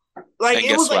like And it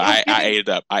guess was what? like I ate it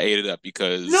up. I ate it up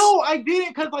because no, I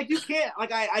didn't because like you can't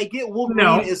like I get Wolverine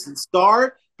No. is the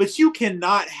star, but you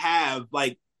cannot have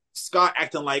like Scott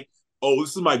acting like, oh,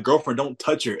 this is my girlfriend, don't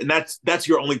touch her, and that's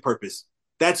your only purpose.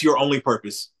 That's your only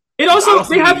purpose. It I also don't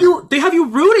see they have you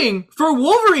rooting for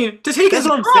Wolverine to take his That's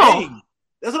what girl. I'm saying.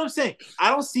 That's what I'm saying. I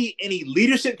don't see any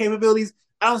leadership capabilities.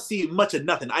 I don't see much of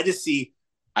nothing. I just see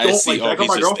I don't just see, like oh, back on he's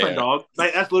my just girlfriend, there. dog.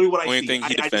 Like that's literally what I Only see. thing he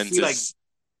I just defends see like is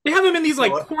They have him in these you know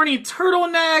like what? corny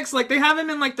turtlenecks. Like they have him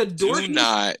in like the do dorky.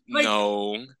 not Like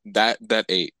no that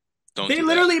ate. Don't do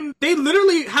that. they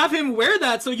literally have him wear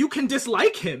that so you can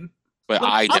dislike him. But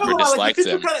Like I I don't never know. Like disliked the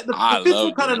fits were him. kind of I the fits were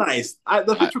loved kind of him. nice. The I,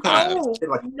 fits were kind I of No,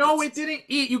 like no, it didn't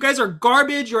eat. You guys are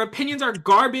garbage. Your opinions are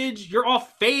garbage. You're all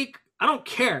fake. I don't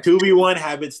care. 2v1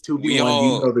 habits. we 2v1. You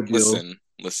all know the deal.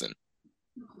 listen.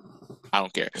 I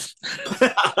don't care.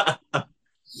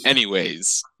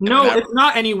 Anyways, No, now, it's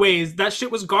not. Anyways, that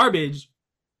shit was garbage.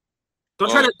 Don't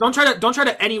try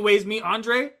to anyways me,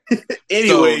 Andre. so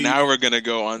Anyway, now we're gonna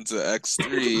go on to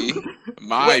X3,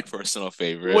 my wait, personal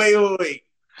favorite. wait.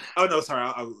 Oh no, sorry.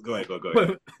 I'll go ahead. Go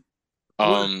ahead.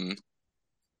 Um,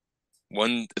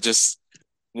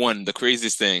 the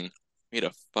craziest thing, made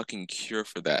a fucking cure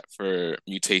for that for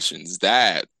mutations.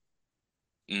 Mm,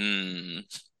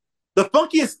 The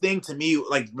funkiest thing to me,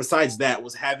 like besides that,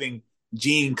 was having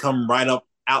Jean come right up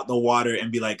out the water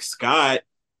and be like Scott,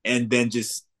 and then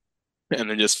just and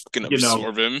then just fucking you know,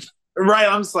 absorb him. right.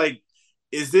 I'm just like,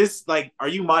 is this like, are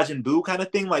you Majin Buu kind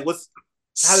of thing? Like, what's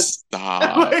how did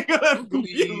Stop, like, I'm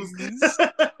confused. please.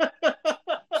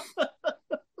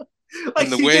 Like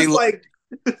And the she way just like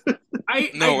I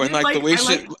No, and like the way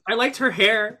she I liked her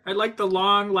hair. I liked the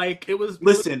long, like it was.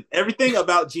 Listen, everything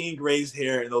about Jean Grey's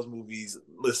hair in those movies.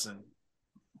 Listen,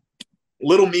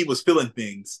 little me was feeling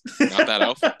things. not that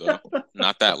outfit though.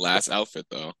 Not that last outfit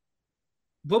though.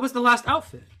 What was the last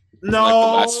outfit? Like the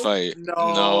last fight.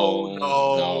 No,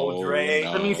 Dre.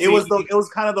 Let me No. see. It was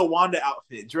kind of the Wanda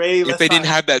outfit. Dre, If let's they didn't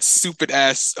not. have that stupid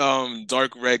ass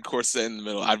dark red corset in the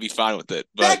middle, I'd be fine with it.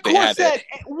 But That they had it. corset.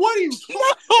 What are you talking?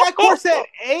 That corset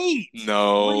ate. What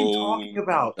are you No, talking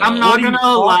about? I'm no. not What are you gonna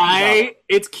talking lie, about?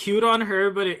 it's cute on her,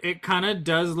 but it kind of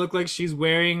does look like she's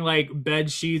wearing like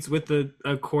bed sheets with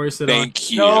a corset on.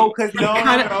 Thank you. No, because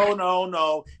Kinda-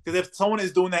 no. Because if someone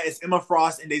is doing that, it's Emma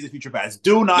Frost in Days of Future Past.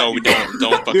 Do not. No, do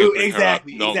don't fucking Dude, bring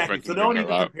exactly, her up. Don't exactly. So fucking don't bring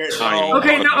even her up. compare it. I don't even No.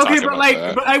 Okay, wanna no, okay, talk but about like,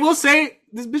 that. but I will say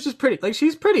this bitch is pretty. Like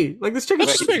she's pretty. Like this chick No,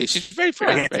 is she's pretty. pretty. She's very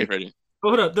pretty. Okay. Very pretty.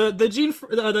 Oh, hold up,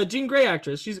 the Jean Grey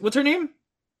actress. She's what's her name?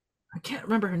 I can't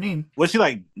remember her name. Was she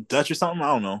like Dutch or something? I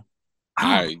don't know.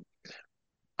 I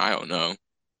I don't know.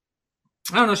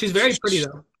 don't know. She's very pretty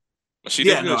though. She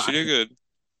Yeah, did no, good. She did good.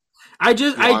 I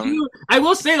I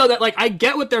will say though that like I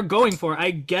get what they're going for. I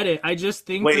get it. I just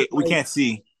think Wait, that, we like, can't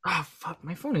see. oh fuck,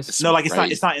 my phone is. No, like it's not.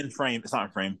 Right. It's not in frame. It's not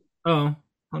in frame. Oh,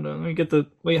 hold on. Let me get the.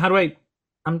 Wait, how do I?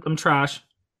 I'm trash.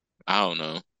 I don't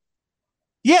know.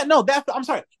 Yeah, no. That I'm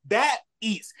sorry. That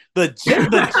eats the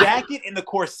jacket and the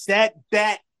corset.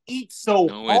 That eats so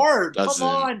No, it hard. Come doesn't.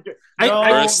 on. I- No,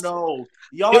 First- no.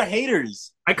 Y'all are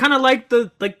haters. I kind of like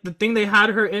the thing they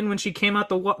had her in when she came out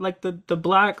the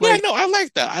black. Yeah, Like, no, I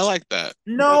like that. I like that.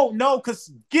 No,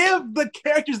 because give the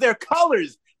characters their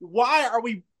colors. Why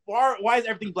is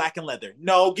everything black and leather?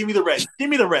 No, give me the red. Give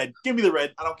me the red. Give me the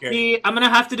red. I don't care. see, I'm gonna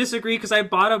have to disagree because I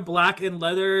bought a black and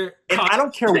leather. And I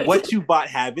don't care what you bought,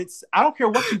 Habits. I don't care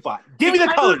what you bought. Give me the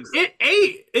colors. It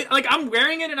ate. It, like I'm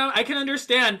wearing it and I can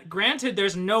understand. Granted,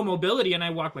 there's no mobility and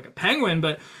I walk like a penguin,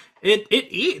 but it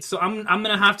eats. So I'm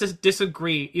gonna have to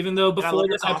disagree. Even though before love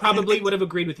your this, I probably confidence. would have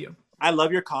agreed with you. I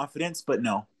love your confidence, but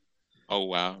no. Oh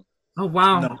wow. Oh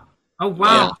wow. No. Oh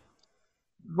wow. Yeah.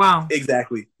 Wow.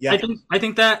 Exactly. Yeah. I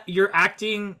think that you're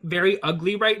acting very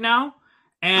ugly right now,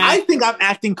 and I think I'm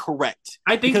acting correct.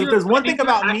 I think Because if there's one I think thing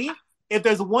about you're me, if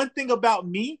there's one thing about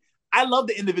me, I love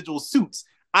the individual suits.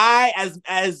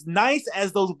 As nice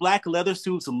as those black leather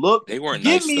suits look, They weren't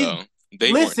give nice me though.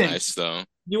 They listen. weren't nice though.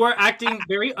 You are acting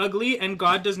very ugly, and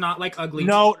God does not like ugly.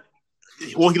 No.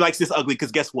 Well, he likes this ugly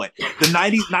because guess what? The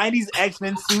 90s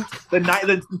X-Men suits,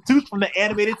 the suits from the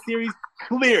animated series,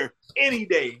 clear any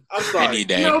day. I'm sorry. Any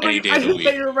day, No, but any day I of the think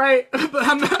that week. you're right. But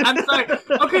I'm sorry.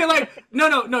 Okay, like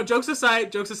no. Jokes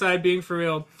aside, being for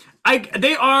real,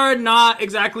 they are not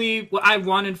exactly what I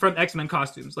wanted from X-Men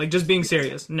costumes. Like just being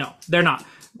serious, no, they're not.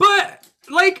 But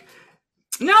like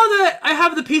now that I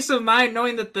have the peace of mind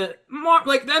knowing that the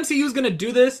MCU is gonna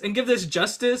do this and give this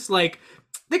justice, like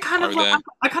they kind of, Are they?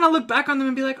 I kind of look back on them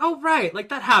and be like, oh right, like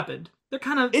that happened. They're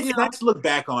kind of, It's nice to look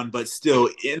back on, but still,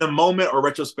 in the moment or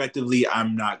retrospectively,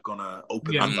 I'm not gonna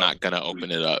open. Yeah. I'm not gonna open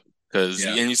it up because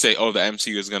Yeah. and you say, oh, the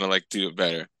MCU is gonna like do it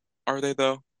better. Are they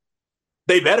though?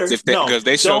 They better. If they No, because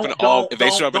they show up in all if they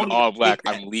show up in don't all even black,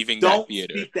 speak that. I'm leaving Don't that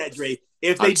theater. speak that, Dre.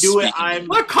 If they I'm do it, speaking I'm. it.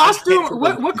 What costume?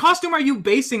 What costume are you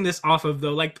basing this off of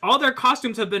though? Like all their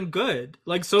costumes have been good,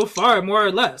 like so far, more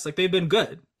or less. Like they've been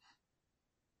good.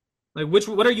 Like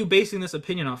what are you basing this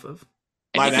opinion off of?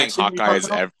 Live Anything action, Hawkeye you has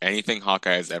talking about? anything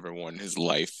Hawkeye has ever worn in his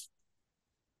life.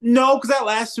 No, because that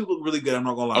last suit looked really good. I'm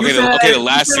not gonna lie. Okay, the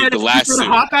last suit, the last you said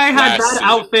suit. Hawkeye had Last bad suit.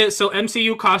 outfit, so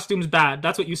MCU costumes bad.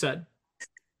 That's what you said.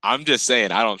 I'm just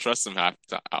saying, I don't trust him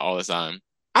all the time.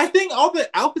 I think all the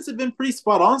outfits have been pretty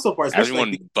spot on so far.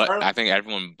 Especially I think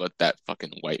everyone but that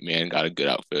fucking white man got a good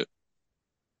outfit.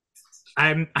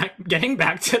 I'm getting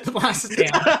back to the last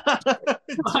stand.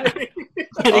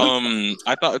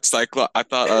 I thought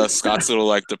Scott's little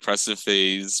like depressive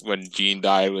phase when Jean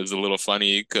died was a little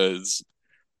funny because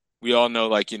we all know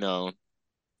like damn,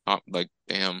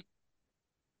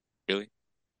 really?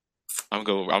 I'm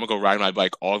gonna go ride my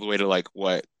bike all the way to like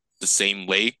what the same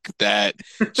lake that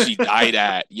she died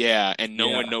at. Yeah, and no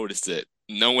one noticed it.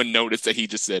 No one noticed that he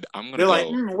just said, "I'm gonna They're go."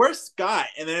 like, where's Scott?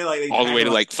 And then they all the way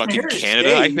to like fucking "Here it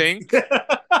Canada, I stays." think.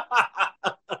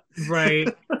 Right.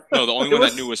 No, the only It one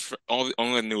was- that knew was only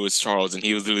one knew was Charles, and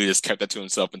he was literally just kept that to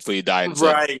himself until he died and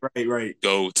said, Right.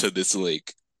 "Go to this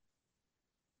lake.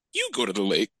 You go to the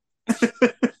lake."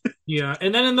 Yeah,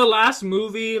 and then in the last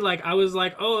movie, like I was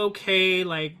like, oh okay,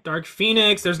 like Dark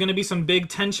Phoenix, there's gonna be some big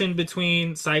tension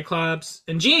between Cyclops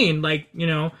and Jean, like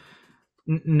no,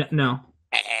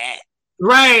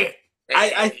 right?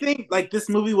 I think like this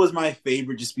movie was my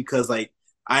favorite just because like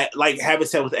I like have it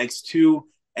said with X2,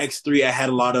 X3, I had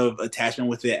a lot of attachment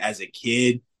with it as a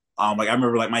kid. Like I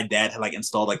remember like my dad had like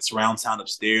installed like surround sound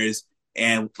upstairs,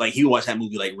 and like he watched that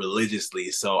movie like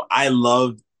religiously. So I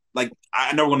loved like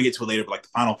I know we're gonna get to it later, but like the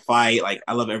final fight, like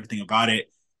I love everything about it,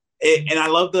 and I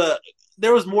love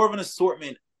there was more of an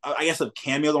assortment, I guess, of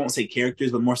cameos. I won't say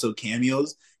characters, but more so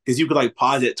cameos because you could like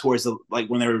pause it towards the like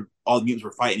when they were all the mutants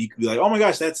were fighting, you could be like, oh my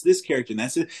gosh, that's this character and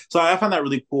that's it. So I found that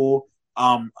really cool.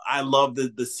 I love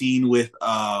the scene with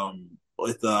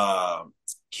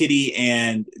Kitty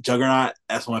and Juggernaut.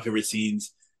 That's one of my favorite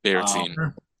scenes. Favorite scene.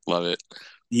 Um, Love it.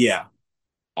 yeah,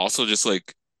 Also, just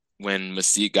like when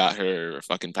Mystique got her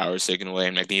fucking powers taken away,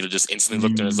 and Magneto just instantly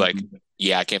looked at her and was like, mm.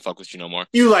 "Yeah, I can't fuck with you no more."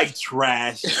 You like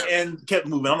trash and kept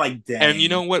moving. I'm like, And you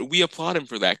know dang. what? We applaud him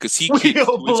for that because he We keeps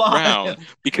to his applaud ground him.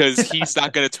 because he's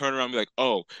not gonna turn around and be like,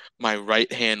 "Oh, my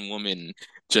right hand woman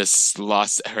just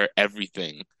lost her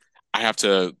everything. I have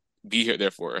to be here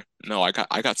there for her." No, I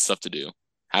got stuff to do.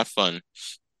 Have fun.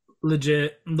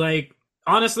 Legit. Like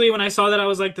honestly, when I saw that, I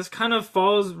was like, this kind of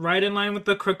falls right in line with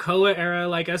the Krakoa era.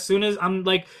 Like as soon as I'm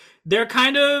like, they're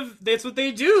kind of that's what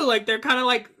they do. Like they're kind of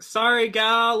like, sorry,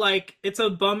 gal, like it's a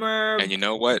bummer. And you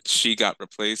know what? She got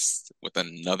replaced with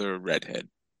another redhead.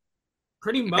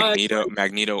 Pretty much.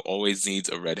 Magneto always needs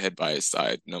a redhead by his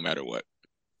side, no matter what.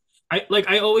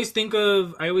 I always think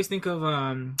of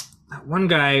that one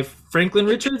guy, Franklin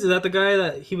Richards. Is that the guy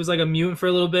that he was like a mutant for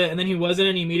a little bit and then he wasn't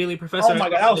and he immediately Oh Professor my X?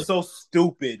 god, that was so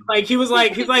stupid. Like he's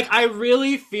like I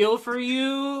really feel for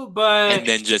you, And but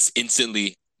then just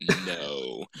instantly,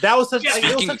 no. That was such yeah, like,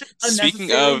 it was such an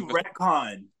Speaking unnecessary of,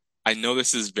 retcon. I know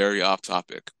this is very off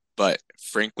topic, but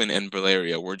Franklin and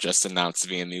Valeria were just announced to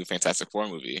be in a new Fantastic Four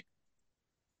movie.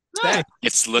 nice. That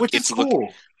which is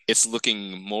cool. It's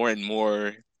looking more and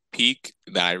more peak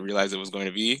than I realized it was going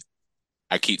to be.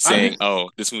 I keep I'm saying, just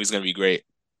 "Oh, this movie's going to be great."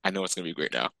 I know it's going to be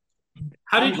great now.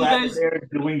 How I'm did you glad that guys they're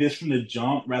doing this from the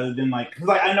jump rather than like because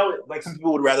like I know like some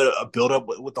people would rather a build up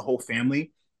with the whole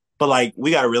family, but like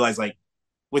we got to realize like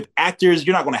with actors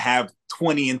you're not going to have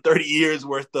 20 and 30 years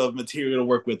worth of material to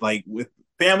work with. Like with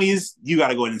families, you got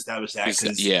to go ahead and establish that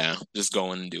because Yeah, just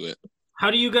go in and do it.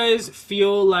 how do you guys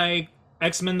feel like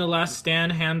X-Men The Last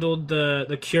Stand handled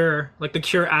the cure, like the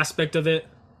cure aspect of it?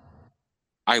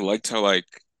 I liked how like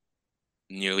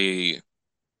nearly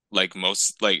like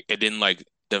most like it didn't like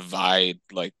divide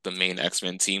like the main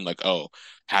X-Men team like, oh,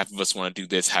 half of us want to do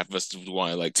this, half of us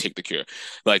want to like take the cure.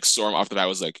 Like Storm off the bat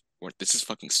was like, "What, this is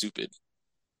fucking stupid.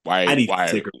 I need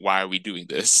cigarettes. Why are we doing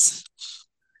this?"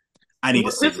 I need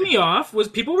a What pissed cigarette. me off was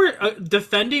people were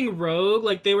defending Rogue,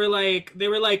 like they were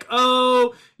like,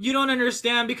 "Oh, you don't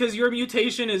understand because your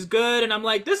mutation is good." And I'm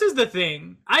like, "This is the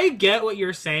thing. I get what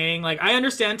you're saying. Like I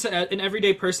understand to an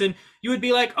everyday person, you would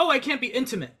be like, "Oh, I can't be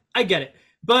intimate." I get it.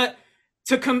 But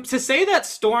to say that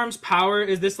Storm's power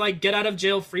is this like get out of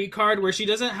jail free card where she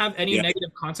doesn't have any Yeah,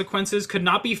 negative consequences could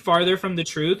not be farther from the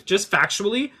truth, just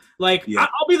factually. Like yeah,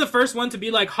 I'll be the first one to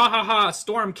be like, "Ha ha ha,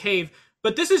 Storm cave."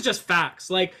 But this is just facts.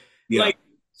 yeah. Like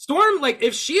Storm, like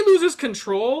if she loses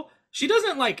control, she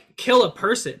doesn't like kill a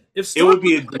person. If It Storm, would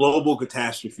be a global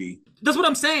catastrophe. that's what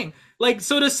I'm saying. Like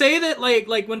so to say that like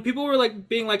when people were like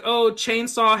being like, oh,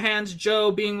 Chainsaw Hands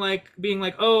Joe being like,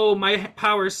 oh, my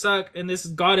powers suck, and this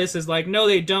goddess is like, no,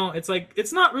 they don't. It's like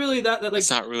it's not really that like It's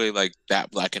not really like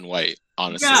that black and white,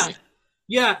 yeah honestly.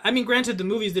 yeah. I mean, granted, the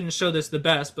movies didn't show this the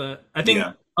best, but I think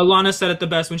Yeah, Alana said it the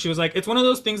best when she was like, it's one of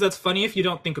those things that's funny if you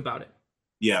don't think about it.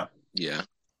 yeah. Yeah.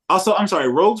 Also, I'm sorry,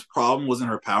 Rogue's problem wasn't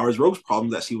her powers. Rogue's problem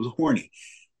is that she was horny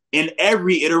in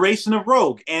every iteration of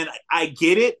Rogue. And I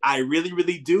get it. I really,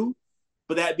 really do.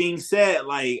 But that being said,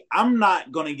 like, I'm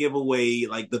not going to give away,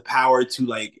 like, the power to,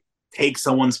 like, take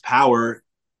someone's power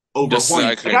over Just so horny.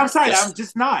 I Like, can I'm sorry. I'm just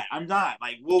just not. I'm not.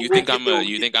 Like, you we'll think get there.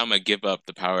 you think I'm gonna give up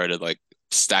the power to like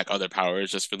stack other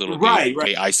powers just for little Right, right.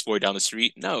 gay ice boy down the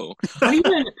street? No. I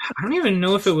don't even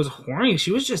know if it was horny.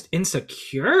 She was just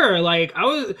insecure. Like I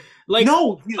was like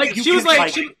No, like you she was can, like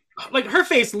like, she like her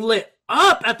face lit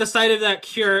up at the sight of that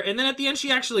cure, and then at the end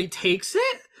she actually takes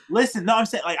it. listen, no, I'm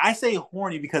saying, like, I say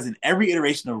horny because in every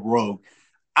iteration of Rogue,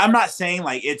 I'm not saying,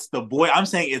 like, it's the boy. I'm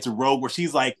saying it's Rogue where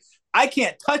she's like, I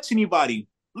can't touch anybody.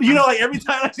 You know, like, every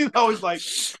time she's always like,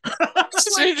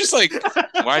 So you're just like,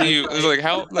 why do you like, like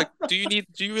how like do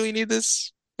you really need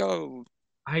this? Oh,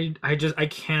 I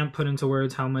can't put into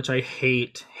words how much I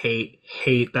hate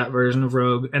that version of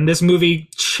Rogue. And this movie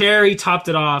cherry topped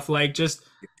it off. Like just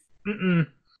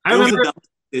I it was a remember dumb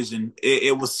decision.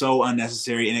 It was so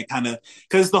unnecessary, and it kind of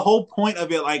because the whole point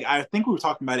of it, like I think we were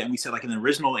talking about it, and we said like in the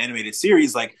original animated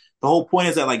series, like the whole point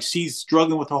is that like she's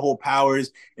struggling with her whole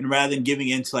powers, and rather than giving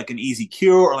in to like an easy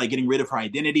cure or like getting rid of her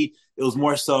identity, it was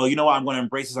more so, you know what, I'm going to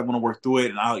embrace this, I'm going to work through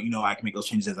it, and I'll, you know, I can make those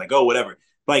changes as I go, whatever.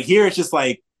 But like here, it's just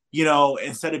like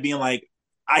instead of being like,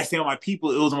 I stand with my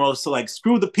people, it was more so like,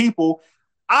 screw the people.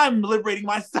 I'm liberating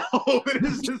myself.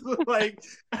 It's just like,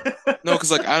 No,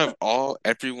 because like out of all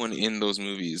everyone in those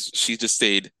movies, she just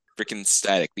stayed freaking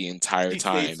static the entire she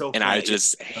stayed time, so and I flat. Yeah.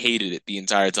 just hated it the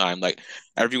entire time. Like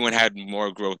everyone had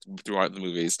more growth throughout the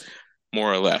movies,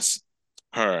 more or less.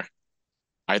 Her,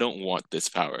 I don't want this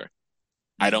power.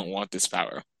 I don't Mhm. want this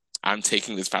power. I'm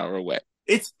taking this power away.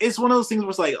 It's one of those things where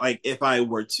it's like if I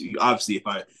were to, obviously, if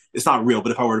I, it's not real,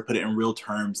 but if I were to put it in real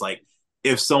terms, like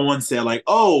if someone said like,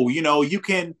 oh, you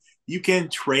can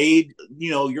trade,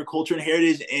 your culture and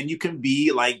heritage, and you can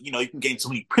be like, you can gain so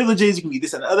many privileges, you can be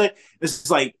this and the other. This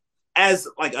is like, as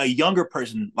like a younger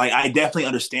person, like I definitely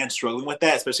understand struggling with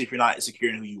that, especially if you're not secure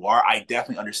in who you are. I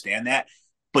definitely understand that.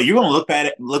 But you're gonna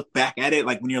look back at it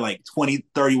like when you're like 20,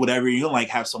 30, whatever, you're gonna like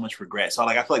have so much regret. So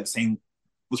like I feel like the same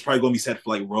was probably going to be said for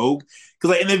like Rogue, because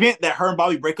like in the event that her and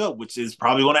Bobby break up, which is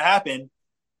probably going to happen,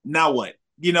 now what?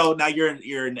 Now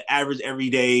you're an average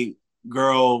everyday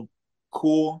girl,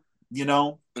 cool. You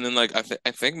know? And then like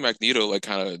I think Magneto like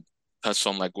kind of touched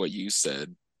on like what you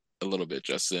said a little bit,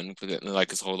 Justin, like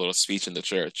his whole little speech in the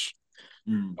church.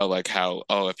 Mm. Like how,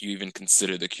 oh, if you even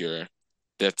consider the cure,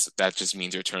 that just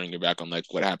means you're turning your back on like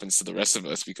what happens to the rest of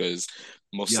us because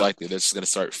most Yep. likely they're just gonna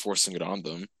start forcing it on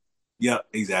them. Yep.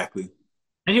 Exactly.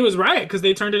 And he was right because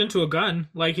they turned it into a gun.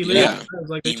 Like he literally Yeah. Yeah, says,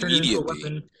 like they turned it into a immediately.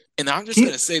 weapon. And I'm just He,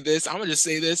 gonna say this. I'm gonna just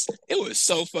say this. It was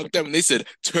so fucked up when they said,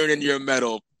 "Turn in your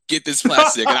metal, get this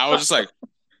plastic," and I was just like,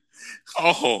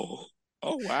 "Oh,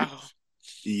 oh wow."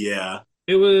 yeah.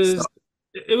 It So was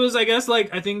it was I guess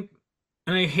like I think,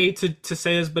 and I hate to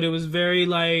say this, but it was very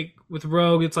like with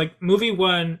Rogue, it's like movie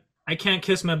one, I can't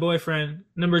kiss my boyfriend.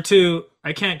 Number two,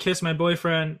 I can't kiss my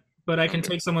boyfriend, but I can Okay.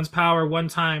 take someone's power one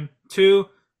time. Two,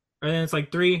 and then it's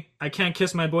like three, I can't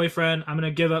kiss my boyfriend, I'm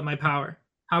gonna give up my power.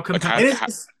 How Like compelling how, and how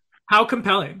how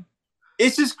compelling.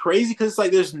 it's just crazy because it's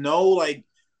like there's no like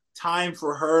time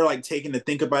for her like taking to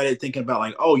think about it, thinking about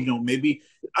like, oh, maybe.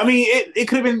 I mean, it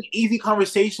could have been an easy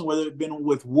conversation, whether it been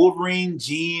with Wolverine,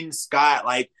 Jean, Scott,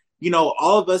 like,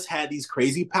 all of us had these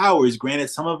crazy powers. Granted,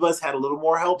 some of us had a little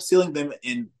more help sealing them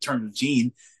in terms of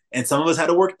Jean, and some of us had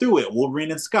to work through it,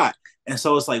 Wolverine and Scott. And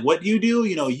so it's like, what do?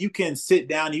 You can sit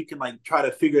down, you can like try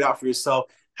to figure it out for yourself,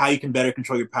 how you can better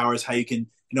control your powers, how you can,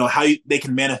 they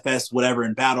can manifest whatever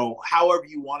in battle, however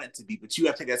you want it to be, but you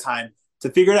have to take that time to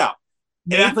figure it out.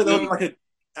 And I Maybe thought that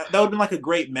would have been like a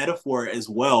great metaphor as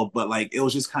well, but like it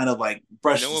was just kind of like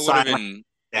you know brushed what would have aside like been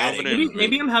you know what would static. have maybe been really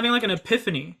maybe I'm having like an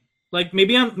epiphany. Like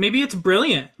maybe it's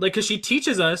brilliant. Like because she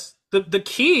teaches us the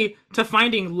key to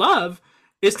finding love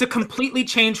is to completely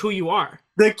change who you are.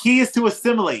 The key is to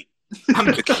assimilate.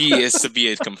 I'm the key is to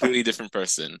be a completely different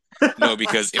person. No,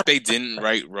 because if they didn't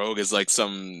write Rogue as like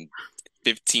some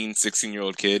 15,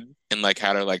 16-year-old kid and like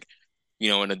had her like,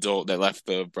 an adult that left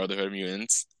the Brotherhood of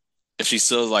Mutants, if she's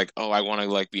still like, oh, I want to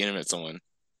like be intimate with someone,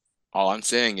 all I'm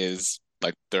saying is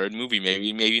like third movie,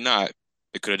 maybe, maybe not.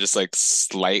 It could have just like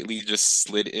slightly just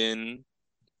slid in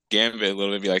Gambit a little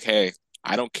bit, and be like, hey,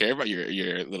 I don't care about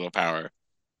your little power.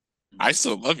 I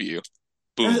still love you.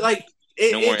 And Boom. like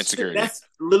No more it insecurity. that's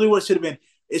literally what it should have been.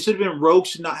 It should have been Rogue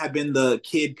should not have been the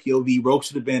kid POV. Rogue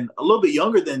should have been a little bit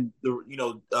younger than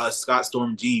the Scott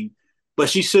Storm Jean, but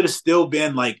she should have still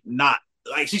been like not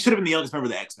like she should have been the youngest member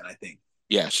of the X Men. I think.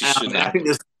 Yeah, she should And I not. think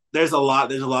there's a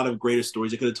lot of greater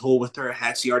stories you could have told with her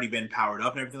had she already been powered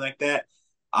up and everything like that.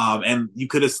 And you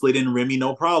could have slid in Remy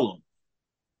no problem.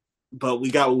 But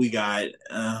we got what we got. It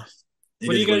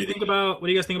what do you is what guys it is. think about what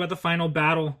do you guys think about the final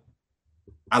battle?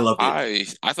 I loved it.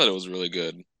 I thought it was really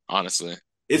good, honestly.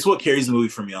 It's what carries the movie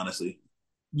for me, honestly.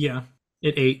 Yeah,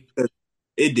 it ate.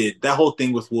 It did. That whole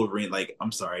thing with Wolverine, like,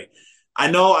 I'm sorry. I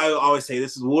know I always say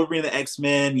this is Wolverine the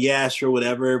X-Men, yeah, sure,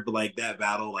 whatever, but like that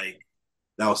battle, like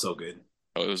that was so good.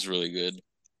 Oh, it was really good.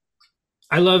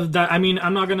 I love that. I mean,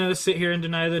 I'm not gonna sit here and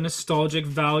deny the nostalgic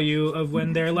value of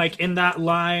when they're like in that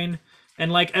line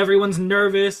and like everyone's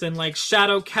nervous and like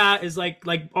Shadow Cat is like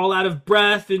all out of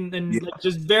breath and Yeah, like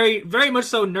just very very much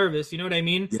so nervous. You know what I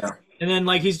mean? yeah. And then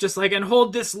like he's just like and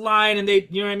hold this line and they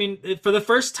you know what I mean for the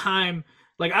first time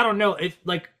like I don't know it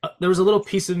like there was a little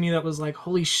piece of me that was like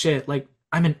holy shit like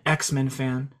I'm an X-Men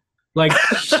fan. Like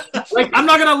I'm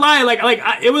not gonna lie,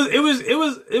 it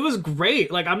was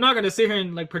great. Like I'm not gonna sit here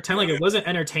and like pretend like it wasn't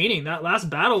entertaining. That last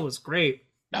battle was great.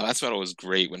 Now that's what was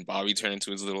great when Bobby turned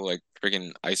into his little like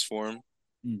freaking ice form.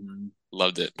 Mhm.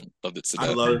 Loved it. Loved it to I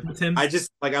death. love Tim. I just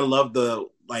like I love the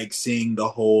like seeing the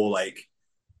whole like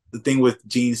the thing with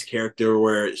Jean's character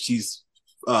where she's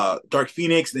Dark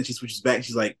Phoenix and then she switches back,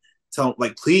 she's like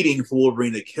pleading for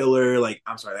Wolverine to kill her. Like,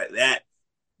 I'm sorry, that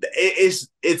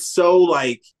it's so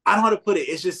like I don't know how to put it.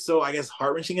 It's just so I guess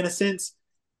heart wrenching in a sense.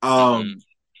 Hmm.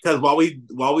 Because while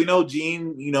we know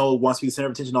Jean, wants to be the center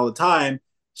of attention all the time,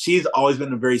 she's always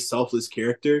been a very selfless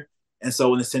character. And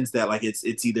so in the sense that like it's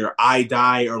either I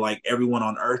die or like everyone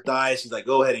on Earth dies, she's like,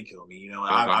 go ahead and kill me. Go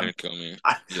ahead I'm and kill me.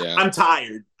 I, Yeah. I'm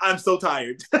tired. I'm so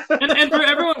tired. And for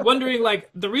everyone wondering, like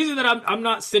the reason that I'm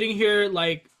not sitting here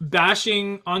like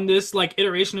bashing on this like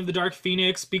iteration of the Dark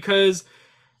Phoenix because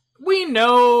we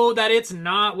know that it's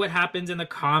not what happens in the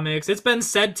comics. It's been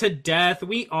said to death.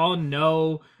 We all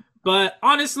know. But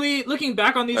honestly, looking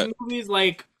back on these But movies,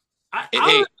 like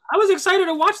hey, I was excited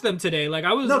to watch them today. Like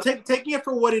I was No, taking it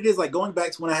for what it is, like going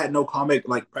back to when I had no comic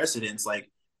like precedence, like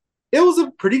it was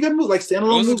a pretty good movie, like it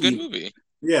standalone was a good movie. movie.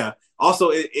 Yeah.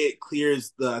 Also, it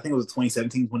clears I think it was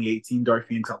 2017, 2018 Dark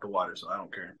Phoenix out the water, so I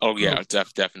don't care. Oh yeah,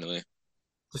 definitely.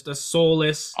 just a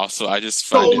soulless. Also, I just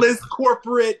find it Soulless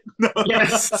corporate.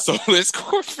 Yes. soulless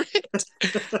corporate.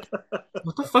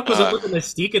 What the fuck was up Uh, with the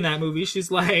Mystique in that movie? She's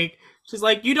like,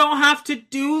 you don't have to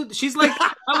do. She's like,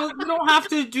 you don't have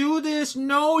to do this.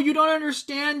 No, you don't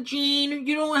understand, Jean.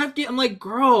 You don't have to. I'm like,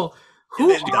 girl, And who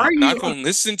then die. are not you? gonna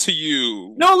listen to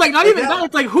you. No, like not Like even that. that.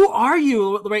 It's like, who are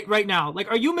you right now? Like,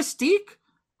 are you Mystique?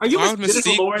 Are you Why would Mystique?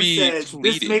 Jennifer Mystique Lawrence be said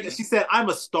this make pleading? she said, I'm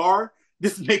a star.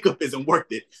 This makeup isn't worth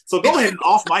it. So go ahead and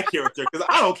off my character because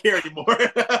I don't care anymore.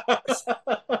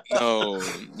 No,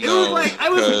 It was no, like I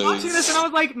was watching this and I because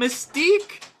was like,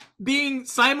 Mystique being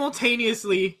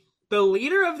simultaneously the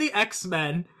leader of the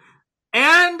X-Men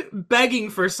and begging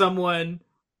for someone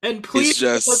and it's pleading.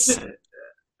 just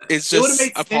it's It would have just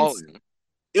made sense. appalling.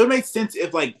 It would make sense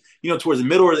if like, towards the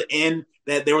middle or the end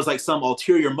that there was like some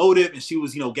ulterior motive and she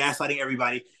was, gaslighting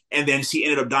everybody and then she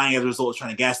ended up dying as a result of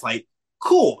trying to gaslight.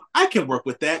 Cool. I can work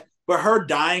with that. But her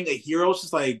dying a hero, it's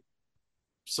just like,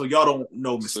 so y'all don't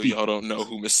know So Mystique. y'all don't know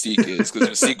who Mystique is because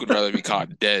Mystique would rather be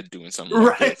caught dead doing something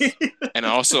like Right. this. And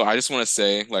also, I just want to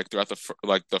say, like throughout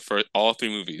the first all three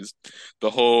movies, the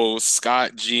whole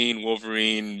Scott, Jean,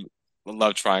 Wolverine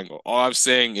love triangle. All I'm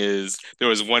saying is there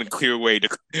was one clear way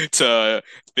to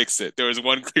fix it. There was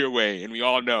one clear way, and we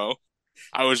all know.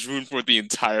 I was rooting for it the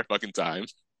entire fucking time.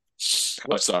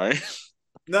 I'm What? sorry.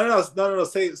 No.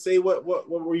 Say what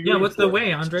were you Yeah, rooting what's the for?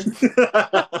 way, Andre?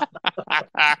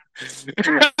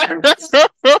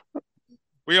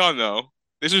 We all know.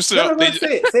 This was No, so no, they no,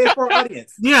 say it. Say it for our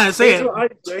audience. Yeah, Say say it to it. our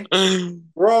audience, Ray.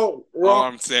 We're all All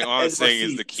I'm edge of our saying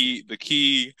is seats. the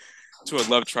key to a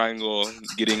love triangle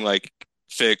getting like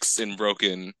fixed and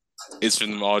broken is for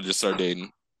them all to just start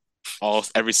dating.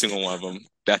 Every single one of them.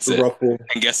 That's The it. ruffle.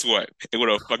 And guess what? It would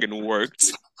have fucking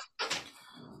worked.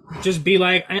 Just be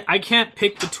like, I can't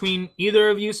pick between either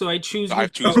of you, so I choose I you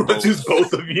choose both. Choose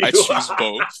both. both of you. I choose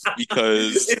both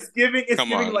because It's come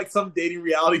giving on. like some dating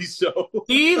reality show.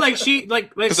 See, like she,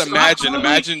 like Because Scott probably.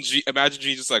 imagine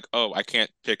G just like, oh, I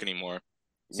can't pick anymore.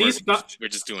 See, Scott, We're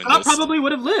just doing Scott this. probably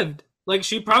would have lived. Like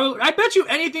she probably, I bet you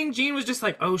anything. Jean was just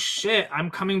like, "Oh shit, I'm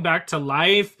coming back to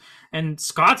life," and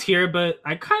Scott's here, but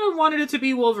I kind of wanted it to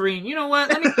be Wolverine. You know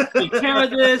what? Let me take care of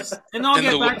this, and I'll And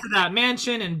get the back to that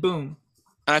mansion, and boom.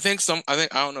 And I think I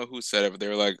don't know who said it, but they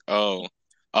were like, oh,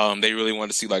 they really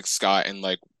wanted to see like Scott and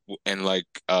what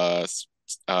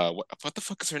the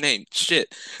fuck is her name?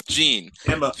 Shit, Jean,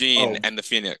 Emma. Jean Oh, and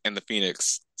the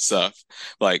Phoenix stuff.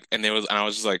 Like, and I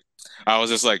was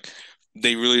just like,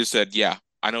 they really said, yeah,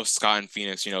 I know Scott and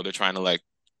Phoenix, they're trying to like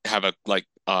have a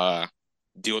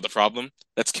deal with the problem.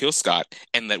 Let's kill Scott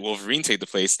and let Wolverine take the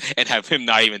place and have him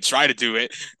not even try to do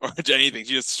it or do anything.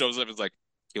 He just shows up and is like,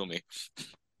 kill me.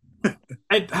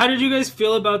 How did you guys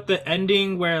feel about the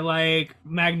ending where like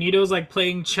Magneto's like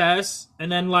playing chess,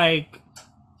 and then like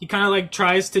he kind of like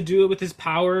tries to do it with his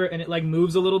power, and it like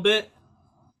moves a little bit?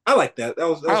 I like that. That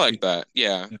I was like pretty. that.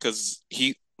 Yeah, because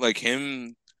he like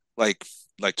him like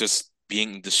just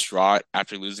being distraught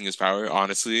after losing his power,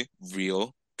 honestly,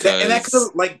 real. That could Because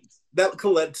have like that could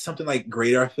have led to something like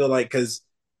greater. I feel like because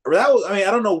that was. I mean,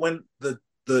 I don't know when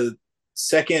the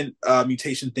second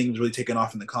mutation thing was really taken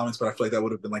off in the comics, but I feel like that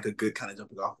would have been like a good kind of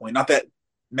jumping off point. Not that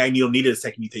Magneto needed a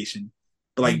second mutation,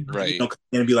 but like right.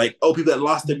 and be like, oh, people that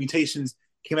lost their mutations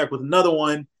came back with another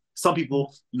one. Some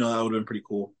people, that would have been pretty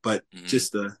cool. But Mhm.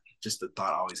 just the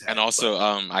thought I always And had. also,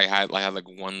 I had like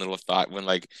one little thought when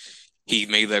like he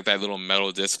made like that little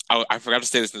metal disc. I forgot to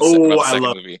say this about Oh, the I second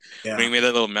love. movie. When Yeah, he made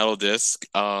that little metal disc,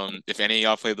 if any of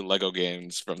y'all played the Lego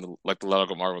games from the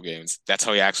Lego Marvel games, that's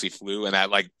how he actually flew, and that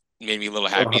like made me a little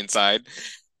happy inside.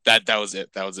 That was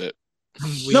it. That was it.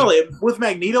 I'm no, weak. with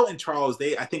Magneto and Charles,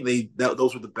 I think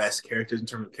those were the best characters in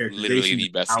terms of Literally characterization, the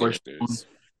best power. characters.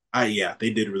 Yeah, they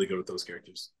did really good with those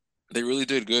characters. They really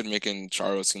did good making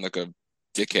Charo seem like a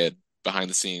dickhead behind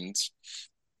the scenes.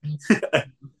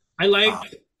 I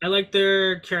like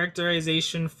their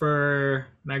characterization for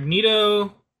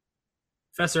Magneto,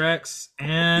 Professor X, Yeah.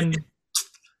 and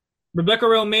Rebecca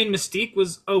Romijn Mystique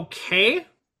was okay.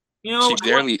 You know, I want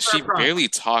to give She her props. barely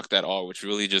talked at all, which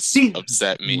really just See,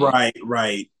 upset me. right,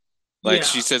 right. Like Yeah,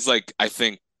 she says like I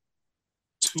think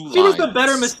two she was the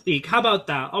better lines. Mystique. How about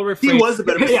that? I'll He rephrase. was a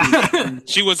better Mystique. Yeah,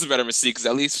 She was the better Mystique because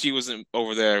at least she wasn't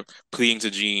over there pleading to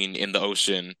Jean in the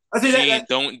ocean. I say Jean,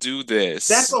 don't do that's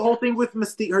this. the whole thing with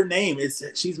Mystique. Her name is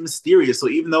she's mysterious. So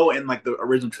even though in like the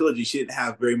original trilogy she didn't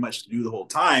have very much to do the whole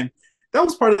time, that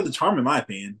was part of the charm, in my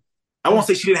opinion. I won't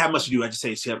say she didn't have much to do. I just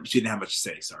say she didn't have much to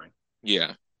say. Sorry.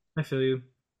 Yeah. I feel you.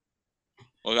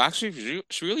 Well, actually,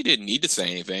 she really didn't need to say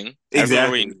anything.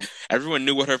 Exactly. Everyone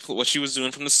knew what she was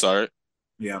doing from the start.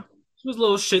 Yeah. She was a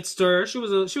little shit stir. She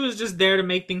was just there to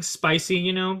make things spicy,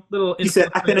 you know, little He said,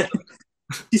 "I finna."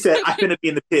 influencer. He said, "I finna be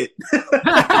in the pit."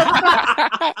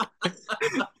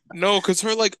 No, because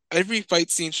her like every fight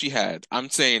scene she had, I'm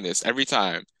saying this every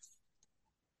time.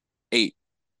 Eight,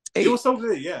 It eight. was so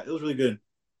good. Yeah, it was really good.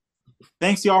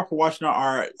 Thanks y'all for watching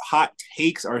our hot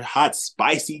takes, our hot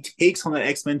spicy takes on the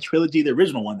X-Men trilogy, the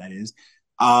original one that is.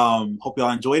 Hope y'all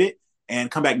enjoyed it. And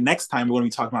come back next time. We're going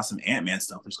to be talking about some Ant-Man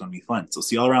stuff, which is going to be fun. So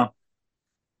see y'all around.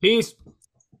 Peace.